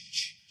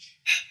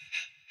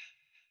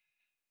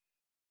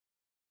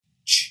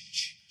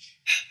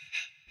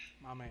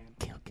 My man.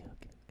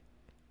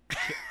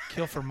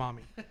 Kill for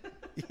mommy.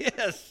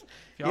 Yes.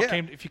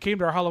 If you came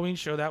to our Halloween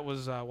show, that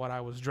was what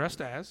I was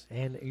dressed as.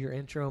 And your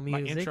intro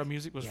music. My intro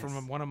music was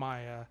from one of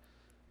my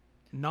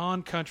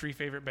non-country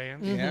favorite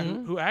bands. Yeah.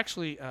 Who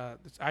actually,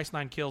 Ice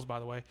Nine Kills, by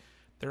the way,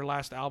 their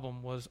last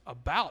album was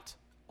about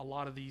a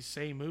lot of these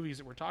same movies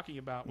that we're talking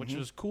about, which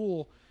was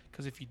cool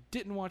because if you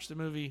didn't watch the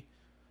movie,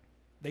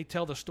 they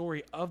tell the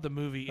story of the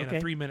movie in a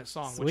 3-minute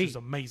song, which is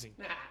amazing.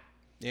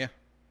 Yeah.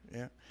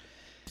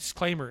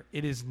 Disclaimer,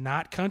 it is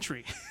not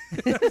country.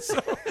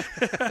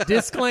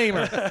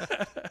 Disclaimer.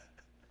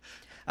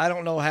 I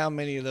don't know how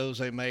many of those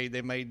they made.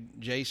 They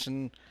made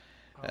Jason.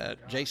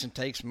 Jason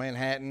Takes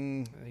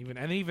Manhattan.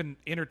 And even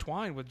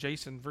intertwined with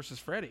Jason versus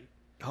Freddy.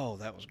 Oh,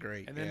 that was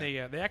great. And then they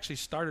actually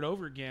started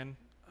over again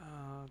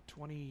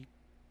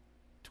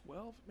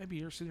 2012, maybe a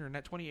year sooner than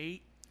that,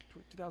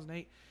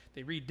 2008.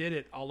 They redid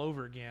it all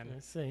over again.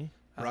 Let's see.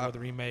 With the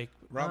remake.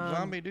 Rob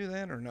Zombie do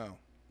that or no?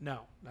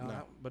 No.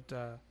 But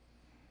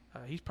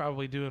he's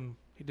probably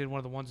he did one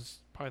of the ones that's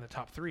probably in the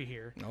top 3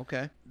 here.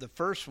 Okay. The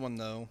first one,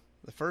 though,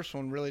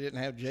 really didn't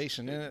have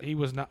Jason in it. He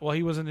was not. Well,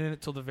 he wasn't in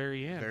it till the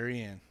very end.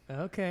 Very end.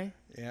 Okay.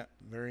 Yeah,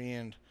 very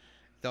end.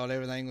 Thought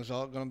everything was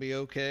all going to be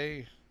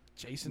okay.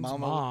 Jason's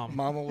mom.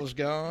 Mama was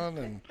gone,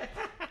 and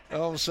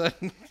all of a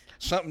sudden,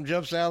 something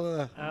jumps out of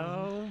the...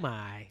 Oh,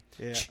 my.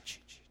 Yeah.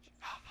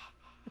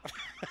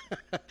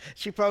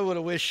 She probably would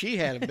have wished she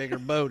had a bigger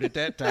boat at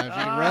that time. She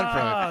could run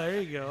from it. Oh,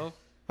 there you go.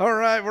 All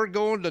right, we're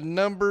going to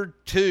number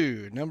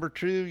 2. Number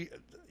 2,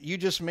 you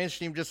just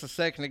mentioned him just a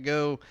second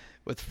ago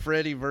with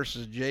Freddy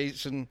versus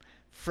Jason.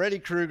 Freddy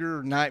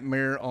Krueger,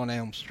 Nightmare on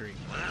Elm Street.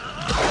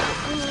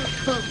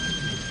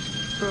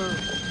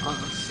 I'll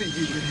see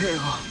you in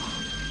hell.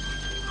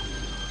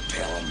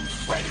 Tell him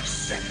Freddy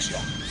sent you.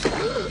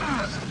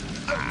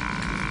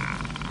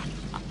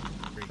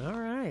 All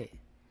right.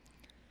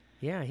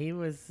 Yeah, he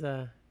was,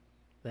 that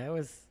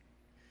was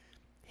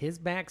his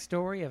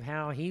backstory of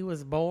how he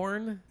was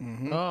born.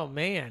 Mm-hmm. Oh,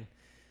 man.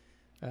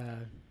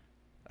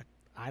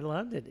 I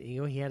loved it.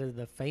 You know, he had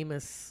the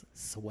famous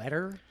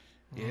sweater.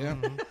 Yeah.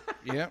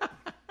 Yeah.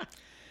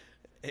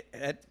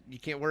 You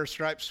can't wear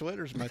striped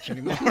sweaters much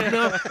anymore.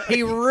 No,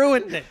 he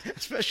ruined it.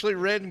 Especially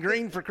red and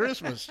green for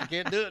Christmas. You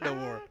can't do it no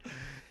more.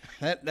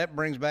 That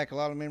brings back a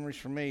lot of memories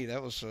for me.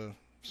 That was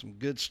some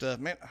good stuff.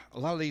 Man, a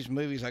lot of these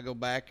movies I go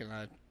back and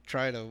I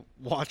try to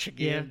watch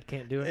again. Yeah,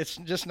 can't do it. It's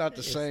just not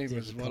the same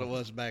as what it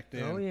was back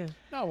then. Oh, yeah.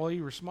 No, well,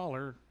 you were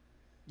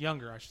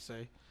younger, I should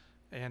say.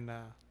 And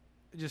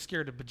it just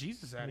scared the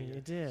bejesus out of you.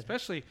 It did.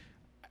 Especially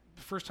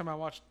the first time I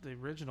watched the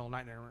original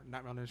Nightmare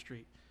on Elm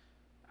Street.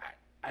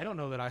 I don't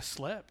know that I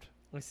slept.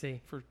 Let's see.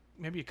 For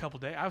maybe a couple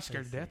days. I was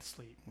scared to death to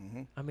sleep.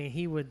 Mm-hmm. I mean,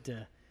 he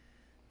would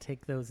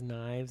take those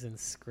knives and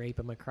scrape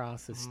them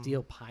across a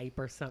steel pipe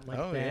or something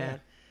like that. Yeah.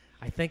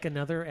 I think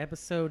another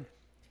episode,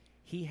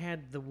 he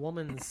had the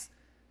woman's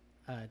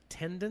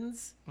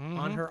tendons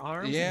on her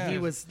arms. Yeah. And he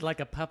was like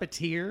a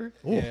puppeteer.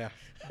 Yeah.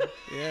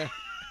 Yeah.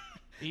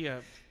 He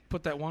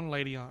put that one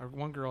lady or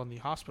one girl in the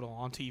hospital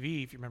on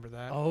TV, if you remember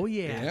that. Oh,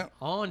 yeah. Yeah.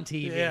 On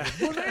TV. Yeah.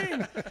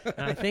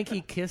 And I think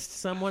he kissed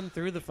someone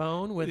through the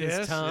phone with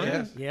his tongue.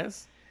 yes.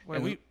 Yes. Well,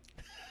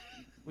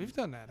 we've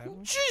done that,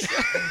 haven't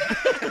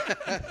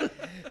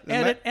we?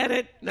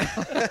 Edit.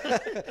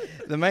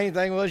 The main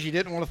thing was you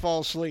didn't want to fall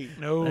asleep.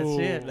 No.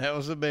 That's it. That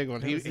was the big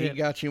one. He it.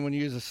 got you when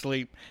you was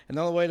asleep. And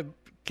the only way to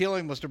kill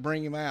him was to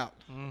bring him out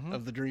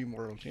of the dream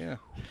world. Yeah.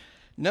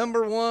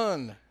 Number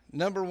one,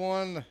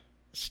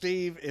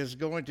 Steve, is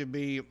going to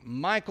be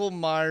Michael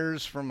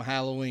Myers from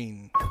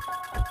Halloween.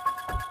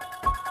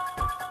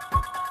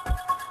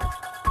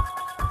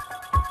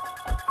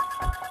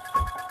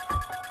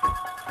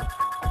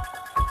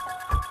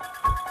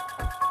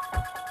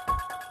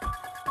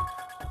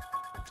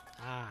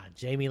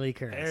 Jamie Lee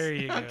Curtis. There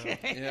you go. Okay.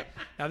 Yep.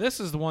 Now, this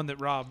is the one that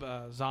Rob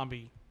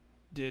Zombie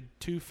did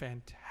 2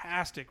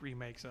 fantastic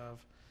remakes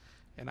of,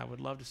 and I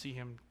would love to see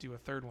him do a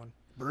third one.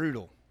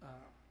 Brutal.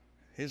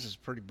 His is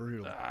pretty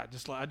brutal. I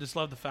just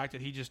love the fact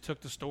that he just took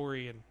the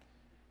story and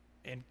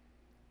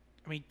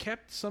I mean,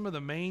 kept some of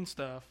the main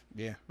stuff,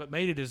 but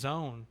made it his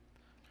own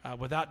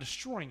without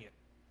destroying it.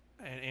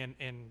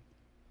 And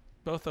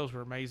both those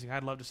were amazing.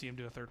 I'd love to see him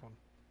do a third one.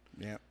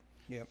 Yeah.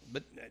 Yeah.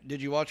 But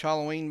did you watch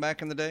Halloween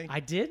back in the day? I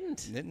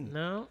didn't. Didn't?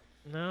 No.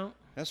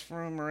 That's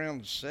from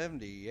around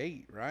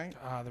 78, right?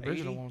 The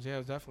original 80? ones, yeah, it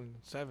was definitely in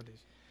the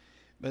 70s.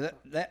 But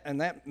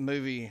that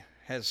movie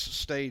has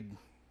stayed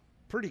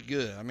pretty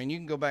good. I mean, you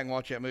can go back and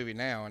watch that movie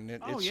now, and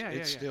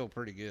it's still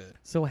pretty good.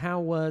 So how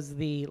was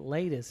the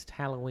latest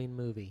Halloween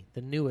movie,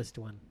 the newest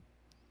one?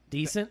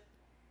 Decent?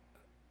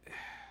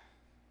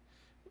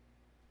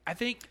 I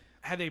think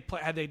had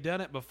they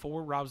done it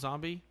before Rob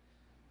Zombie,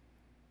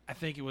 I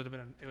think it would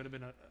have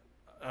been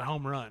a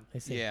home run. I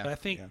see. Yeah. But I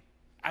think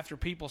after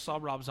people saw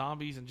Rob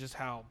Zombies and just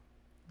how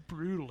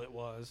brutal it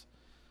was.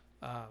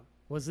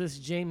 Was this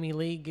Jamie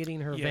Lee getting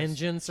her Yes.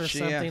 vengeance or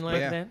something like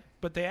that?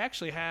 But they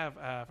actually have,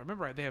 if I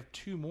remember right, they have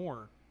 2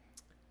 more.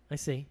 I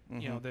see.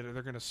 You know, that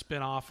they're going to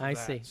spin off of I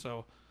that. see.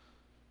 So,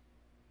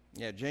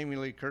 Yeah, Jamie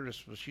Lee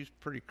Curtis she's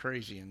pretty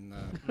crazy in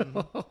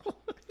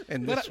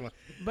this one.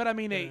 But I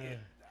mean,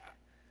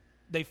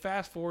 they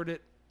fast forward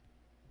it,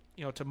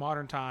 to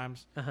modern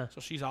times. So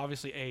she's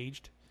obviously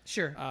aged.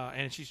 Sure.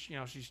 And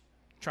she's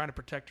trying to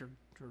protect her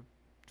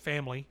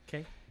family.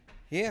 Okay.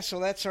 Yeah, so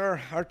that's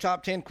our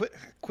top 10.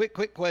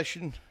 Quick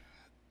question.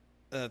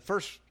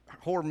 First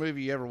horror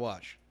movie you ever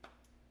watched?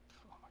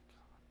 Oh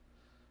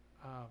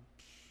my God.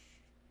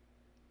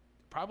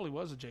 Probably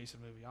was a Jason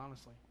movie,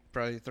 honestly.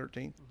 Probably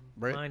 13th.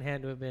 Brett? Mine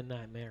had to have been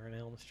Nightmare on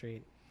Elm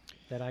Street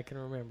that I can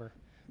remember.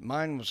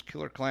 Mine was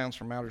Killer Clowns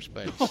from Outer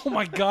Space. Oh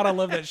my God, I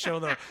love that show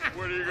though.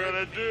 What are you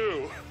gonna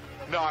do?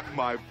 Knock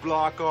my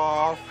block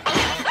off?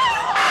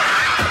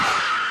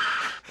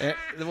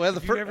 Well,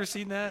 Have you ever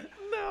seen that?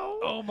 No.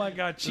 Oh my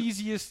God,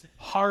 cheesiest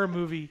horror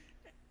movie.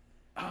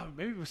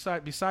 Maybe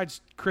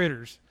besides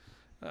Critters,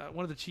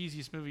 one of the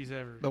cheesiest movies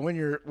ever. But when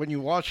you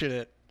watch it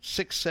at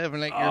 6,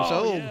 7, 8 years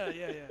old,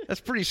 yeah.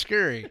 that's pretty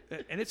scary.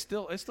 And it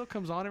still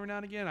comes on every now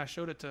and again. I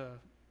showed it to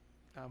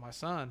my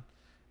son,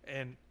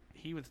 and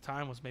he at the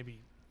time was maybe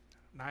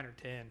 9 or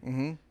 10.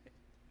 Mm-hmm.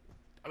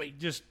 I mean,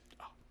 just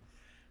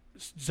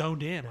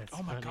zoned in. Like,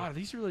 That's oh my funny. God,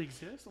 these really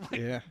exist? I'm like,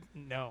 Yeah.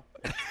 No.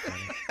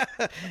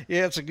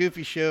 Yeah, it's a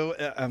goofy show.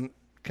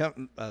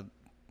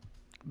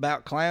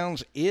 About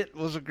clowns. It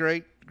was a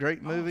great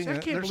movie. See, I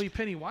can't believe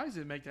Pennywise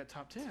didn't make that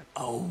top 10.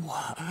 Oh,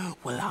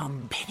 well,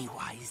 I'm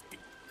Pennywise the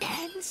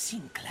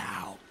dancing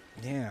clown.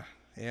 Yeah.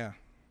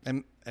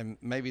 And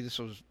maybe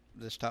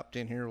this top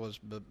 10 here was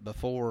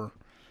before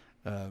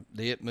the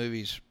It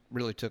movies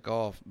really took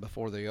off,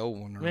 before the old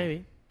one.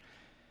 Maybe.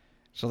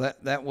 So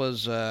that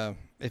was,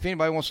 if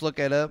anybody wants to look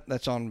that up,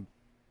 that's on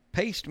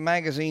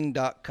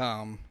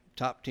pastemagazine.com,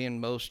 top 10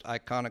 most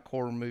iconic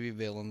horror movie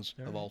villains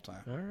of all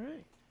time. All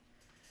right.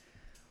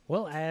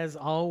 Well, as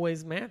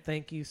always, Matt,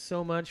 thank you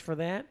so much for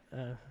that.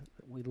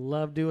 We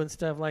love doing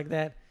stuff like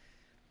that.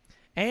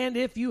 And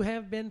if you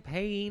have been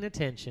paying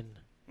attention,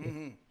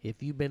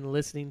 if you've been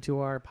listening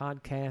to our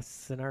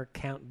podcasts and our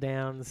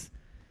countdowns,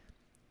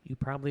 you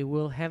probably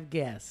will have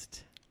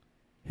guessed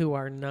who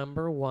our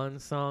number one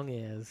song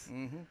is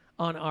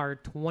on our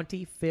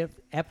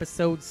 25th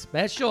episode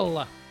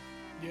special.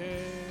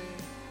 Yay.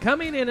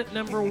 Coming in at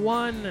number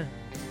 1,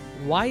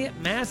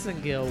 Wyatt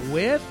Massengill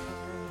with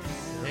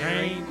There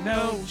Ain't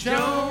No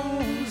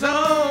Jones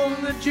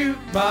on the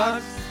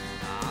Jukebox.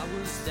 I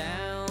was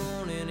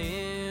down in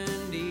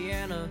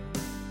Indiana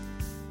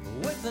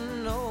with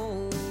an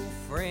old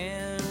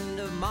friend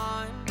of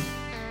mine.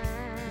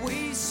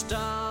 We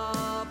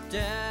stopped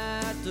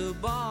at the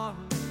bar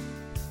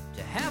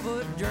to have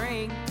a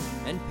drink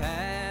and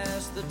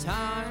pass the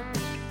time.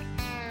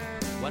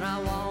 When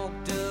I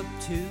walked up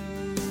to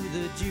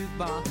the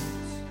jukebox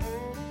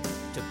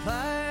to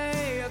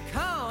play a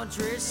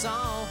country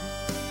song,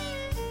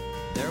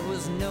 there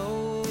was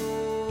no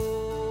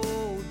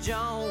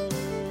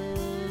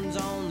Jones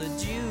on the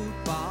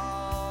jukebox.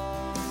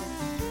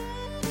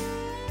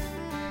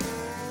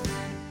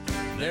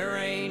 There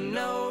ain't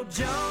no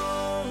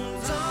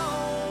Jones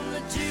on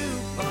the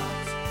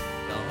jukebox.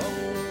 The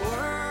whole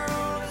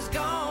world has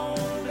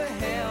gone to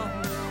hell,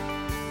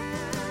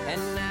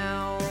 and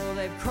now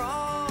they've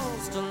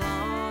crossed a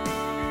line.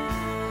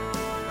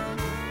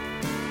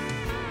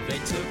 They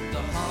took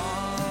the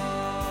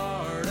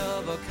heart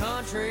of a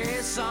country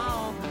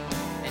song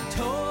and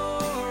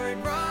tore it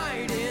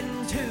right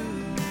in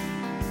two.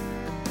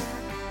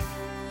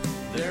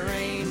 There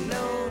ain't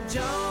no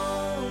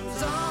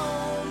Jones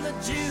on the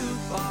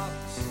jukebox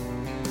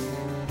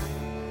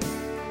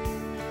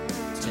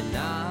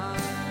tonight.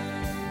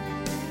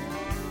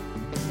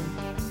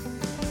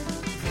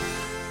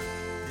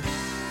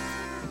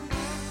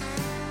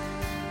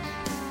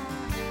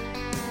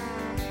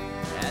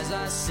 As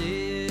I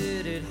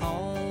sit at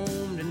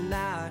home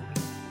tonight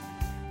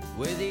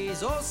with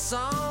these old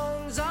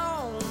songs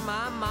on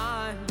my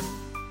mind,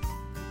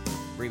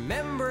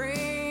 remembering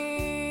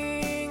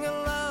a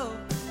love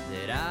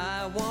that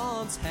I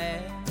once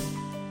had,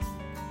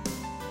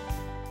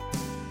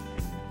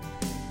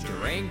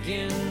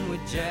 drinking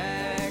with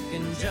Jack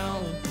and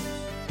Joan,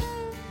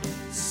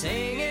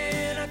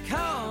 singing a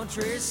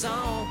country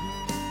song.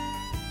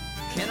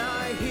 Can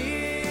I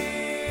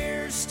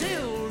hear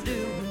still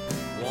do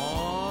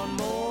one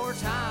more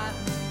time?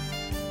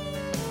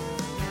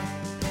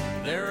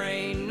 There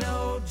ain't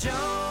no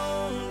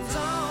Jones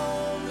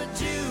on the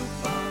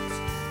jukebox.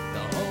 The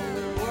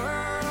whole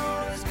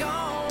world has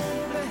gone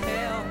to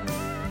hell,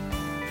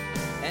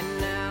 and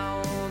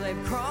now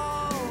they've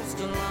crossed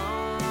a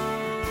line.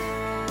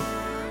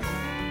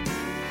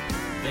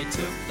 They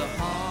took the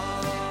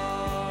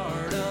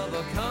heart of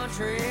a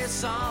country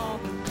song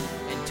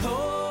and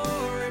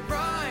tore it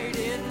right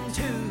in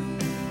two.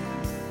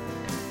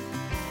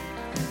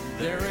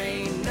 There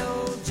ain't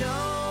no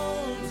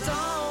Jones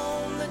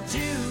on the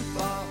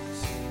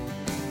jukebox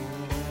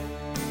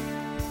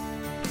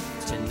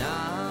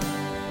tonight.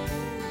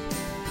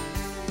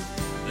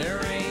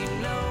 There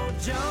ain't no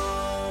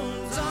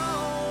Jones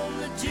on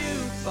the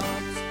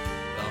jukebox.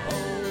 The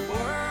whole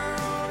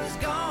world has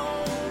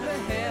gone to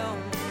hell,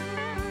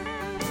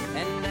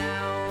 and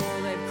now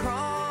they've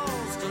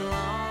crossed a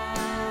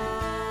line.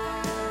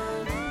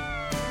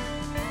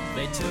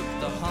 They took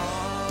the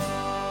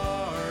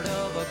heart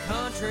of a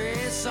country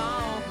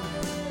song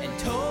and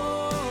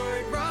tore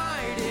it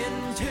right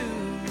in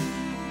two.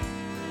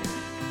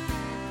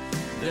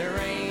 There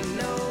ain't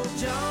no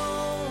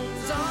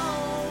Jones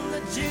on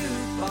the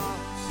jukebox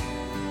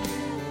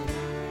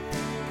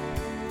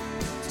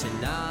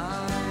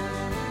tonight.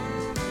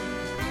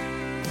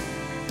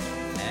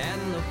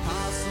 And the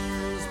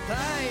possum's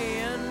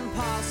playing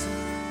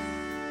possum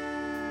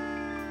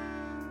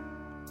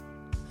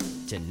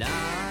tonight.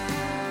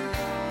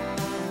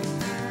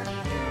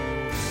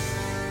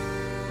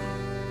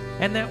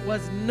 And that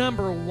was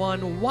number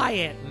 1,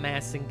 Wyatt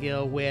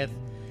Massengill with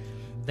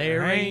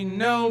There Ain't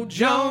No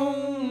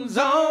Jones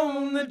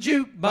on the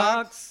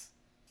Jukebox.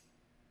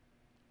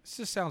 This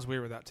just sounds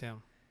weird without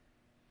Tim.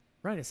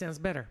 Right, it sounds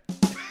better.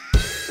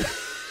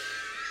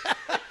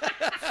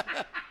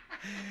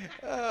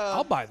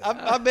 I'll buy that.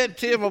 I bet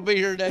Tim will be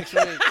here next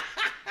week.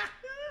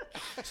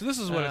 So this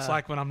is what it's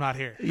like when I'm not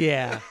here.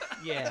 Yeah,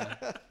 yeah.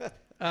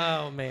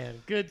 Oh,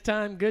 man. Good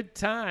time, good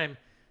time.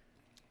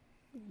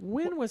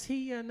 When was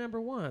he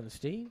number 1,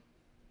 Steve?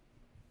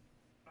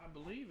 I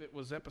believe it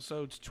was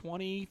episodes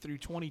 20 through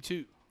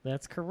 22.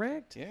 That's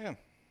correct. Yeah.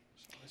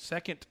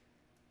 Second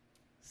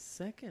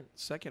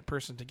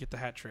person to get the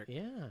hat trick.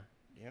 Yeah.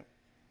 Yep.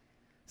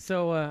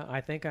 So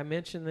I think I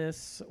mentioned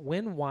this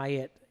when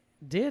Wyatt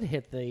did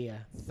hit the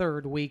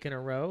 3rd week in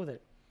a row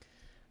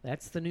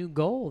that's the new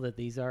goal that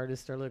these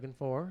artists are looking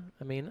for.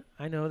 I mean,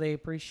 I know they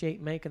appreciate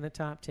making the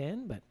top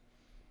 10, but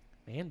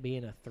man,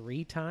 being a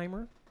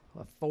 3-timer,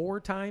 a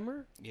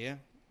 4-timer. Yeah.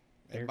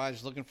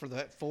 Everybody's looking for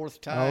that 4th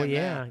time. Oh,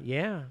 yeah, now.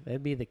 yeah.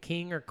 That'd be the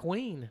king or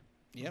queen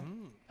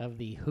of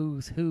the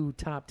Who's Who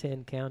Top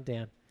 10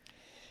 Countdown.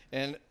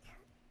 And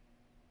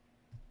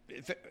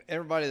if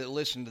everybody that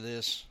listened to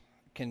this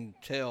can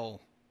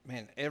tell,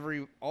 man,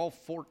 all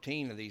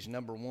 14 of these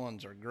number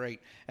 1s are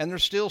great. And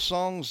there's still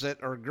songs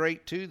that are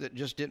great, too, that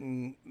just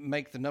didn't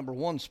make the number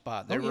 1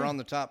 spot. They were on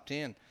the top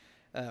 10.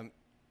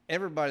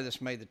 Everybody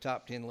that's made the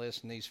top 10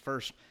 list in these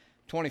first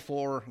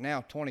 24,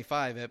 now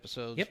 25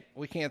 episodes. Yep.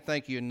 We can't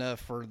thank you enough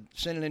for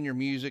sending in your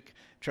music,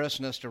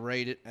 trusting us to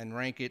rate it and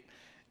rank it.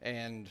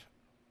 And,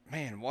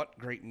 man, what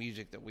great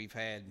music that we've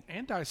had.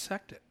 And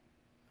dissect it.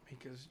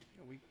 Because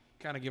we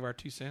kind of give our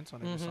 2 cents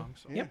on every song.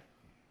 So. Yep.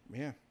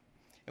 Yeah.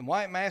 And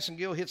Wyatt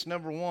Massengill hits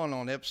number 1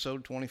 on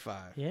episode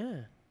 25.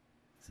 Yeah.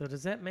 So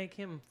does that make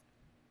him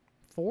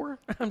 4?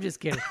 I'm just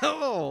kidding.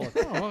 well,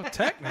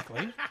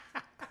 technically.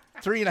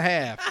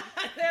 3.5.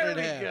 There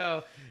we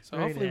go. So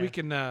hopefully we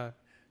can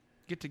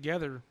get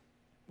together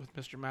with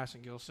Mr.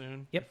 Massengill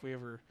soon. Yep. If we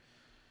ever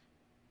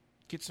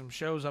get some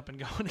shows up and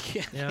going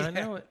again. Yeah, I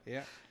know it.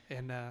 Yeah.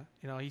 And,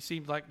 he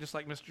seemed like, just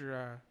like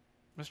Mr.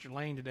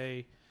 Lane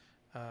today,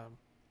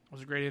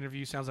 was a great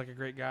interview. Sounds like a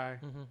great guy.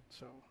 Mm-hmm.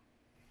 So,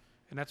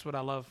 and that's what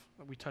I love.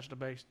 We touched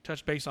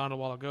base on a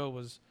while ago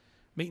was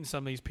meeting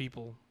some of these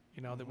people,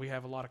 that we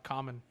have a lot of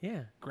common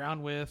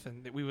ground with,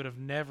 and that we would have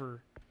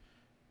never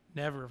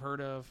have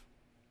heard of,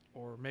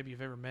 or maybe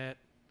have ever met.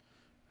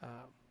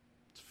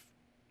 It's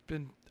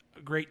been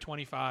a great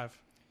 25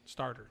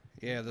 starter.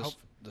 Yeah,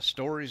 the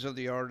stories of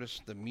the artists,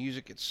 the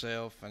music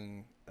itself,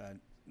 and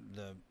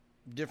the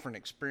different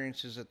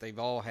experiences that they've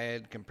all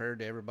had compared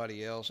to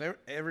everybody else.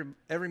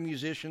 Every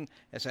musician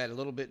has had a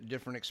little bit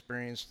different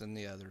experience than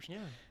the others. Yeah.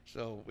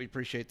 So we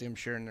appreciate them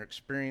sharing their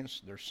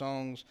experience, their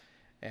songs,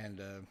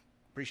 and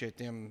appreciate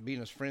them being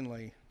as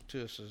friendly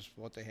to us as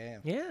what they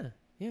have. Yeah,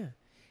 yeah.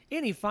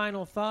 Any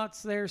final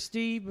thoughts there,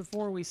 Steve,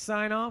 before we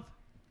sign off?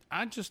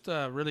 I'm just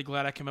really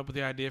glad I came up with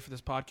the idea for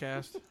this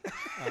podcast.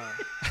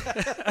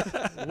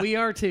 We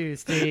are too,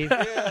 Steve.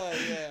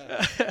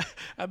 Yeah.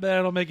 I bet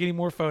I don't make any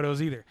more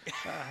photos either.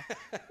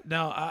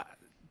 Now,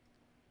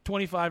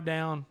 25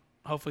 down.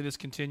 Hopefully this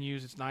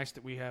continues. It's nice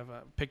that we have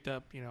picked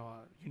up,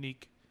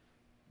 unique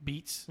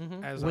beats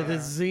as with a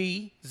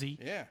Z. Z.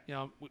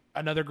 Yeah.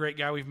 Another great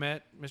guy we've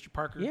met, Mr.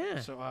 Parker. Yeah.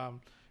 So,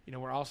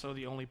 we're also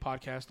the only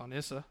podcast on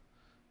ISSA.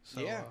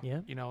 So,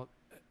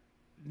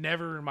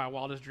 never in my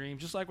wildest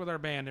dreams, just like with our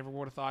band, never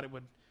would have thought it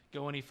would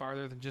go any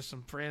farther than just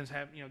some friends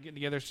getting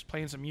together, just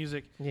playing some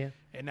music. Yeah.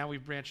 And now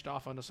we've branched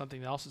off onto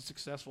something else that's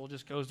successful. It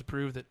just goes to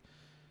prove that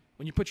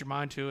when you put your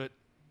mind to it,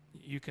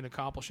 you can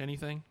accomplish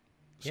anything.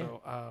 Yeah.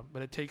 So,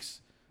 but it takes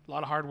a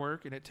lot of hard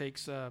work, and it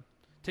takes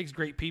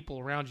great people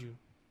around you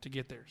to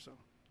get there. So,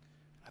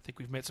 I think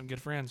we've met some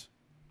good friends.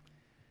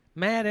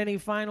 Matt, any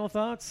final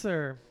thoughts,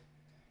 sir?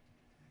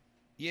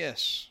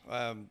 Yes.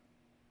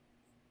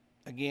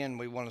 Again,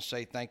 we want to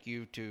say thank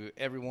you to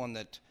everyone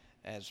that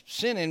has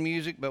sent in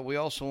music, but we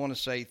also want to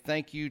say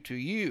thank you to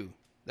you.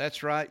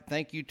 That's right.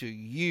 Thank you to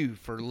you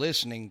for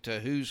listening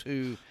to Who's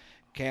Who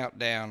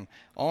Countdown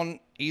on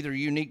either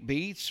Unique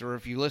Beats, or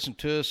if you listen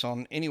to us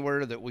on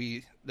anywhere that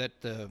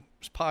the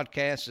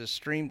podcast is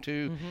streamed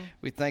to.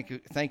 We thank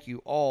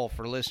you all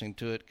for listening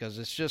to it, because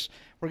it's just,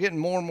 we're getting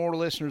more and more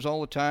listeners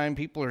all the time.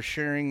 People are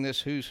sharing this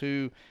Who's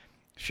Who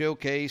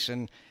showcase,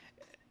 and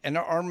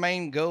our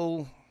main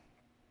goal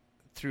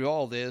through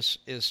all this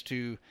is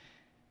to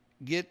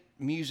get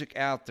music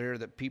out there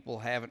that people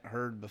haven't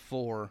heard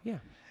before,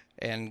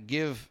 and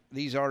give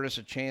these artists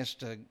a chance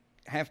to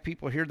have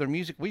people hear their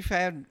music. We've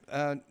had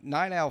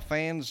Night Owl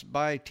fans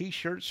buy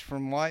T-shirts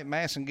from Wyatt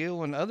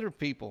Massengill and other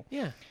people.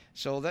 Yeah.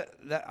 So that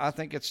I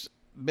think it's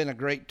been a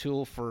great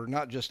tool for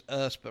not just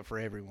us, but for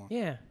everyone.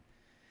 Yeah.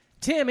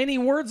 Tim, any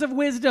words of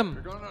wisdom?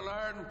 You're going to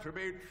learn to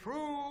be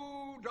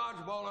true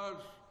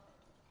dodgeballers.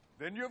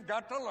 Then you've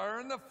got to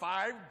learn the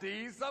 5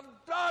 Ds of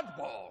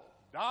dodgeball.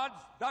 Dodge,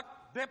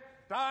 duck, dip,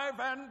 dive,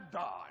 and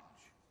dodge.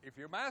 If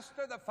you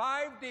master the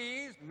 5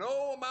 Ds,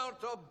 no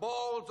amount of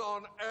balls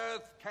on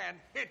earth can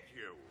hit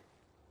you.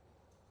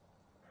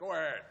 Go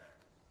ahead.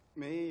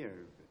 Me or...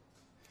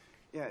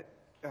 Yeah,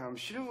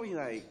 shouldn't we,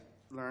 like,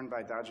 learn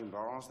by dodging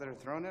balls that are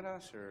thrown at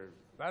us, or...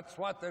 That's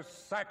what this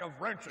sack of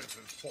wrenches is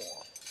for.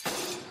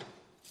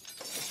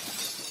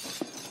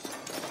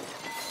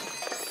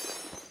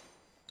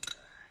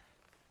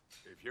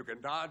 If you can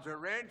dodge a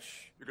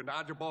wrench, you can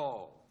dodge a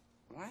ball.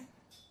 What?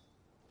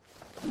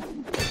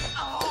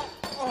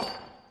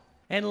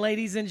 And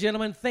ladies and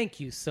gentlemen, thank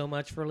you so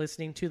much for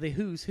listening to the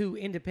Who's Who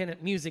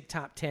Independent Music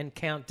Top 10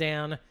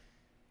 Countdown,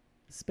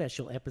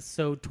 special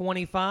episode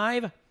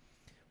 25.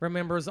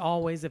 Remember, as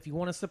always, if you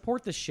want to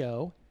support the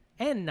show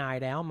and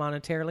Night Owl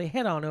monetarily,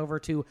 head on over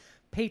to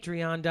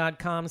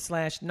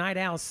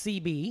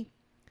patreon.com/nightowlcb.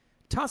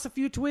 Toss a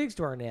few twigs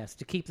to our nest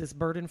to keep this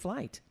bird in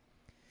flight.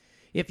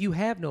 If you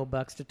have no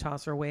bucks to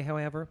toss our way,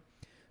 however,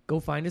 go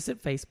find us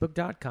at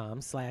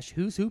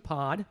facebook.com/who's who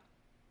pod,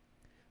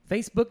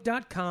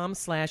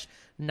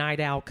 facebook.com/Night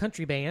Owl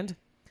Country Band,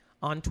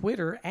 on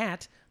Twitter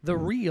at The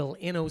Real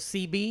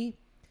NOCB,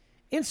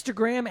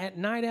 Instagram at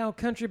Night Owl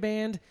Country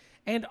Band,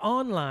 and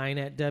online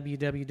at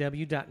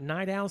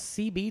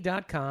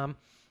www.nightowlcb.com,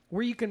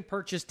 where you can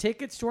purchase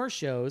tickets to our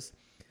shows,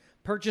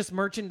 purchase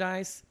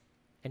merchandise,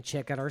 and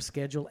check out our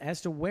schedule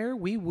as to where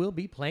we will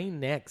be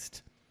playing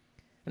next.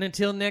 And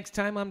until next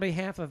time, on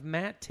behalf of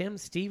Matt, Tim,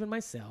 Steve, and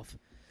myself,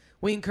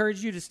 we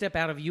encourage you to step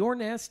out of your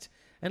nest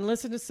and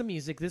listen to some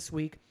music this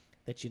week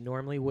that you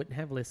normally wouldn't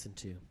have listened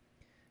to.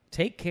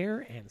 Take care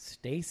and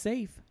stay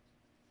safe.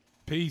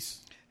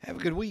 Peace. Have a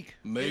good week.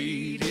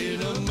 Made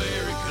in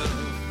America,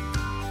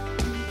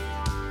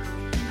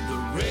 the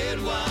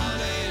red,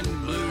 white, and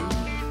blue.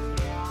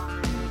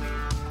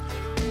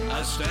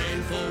 I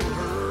stand for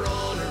her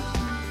honor,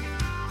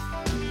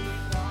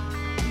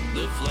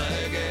 the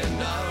flag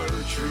and our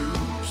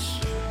troops.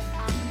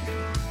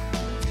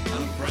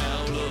 I'm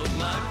proud of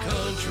my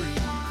country,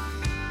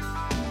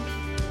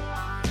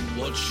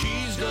 what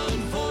she's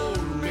done for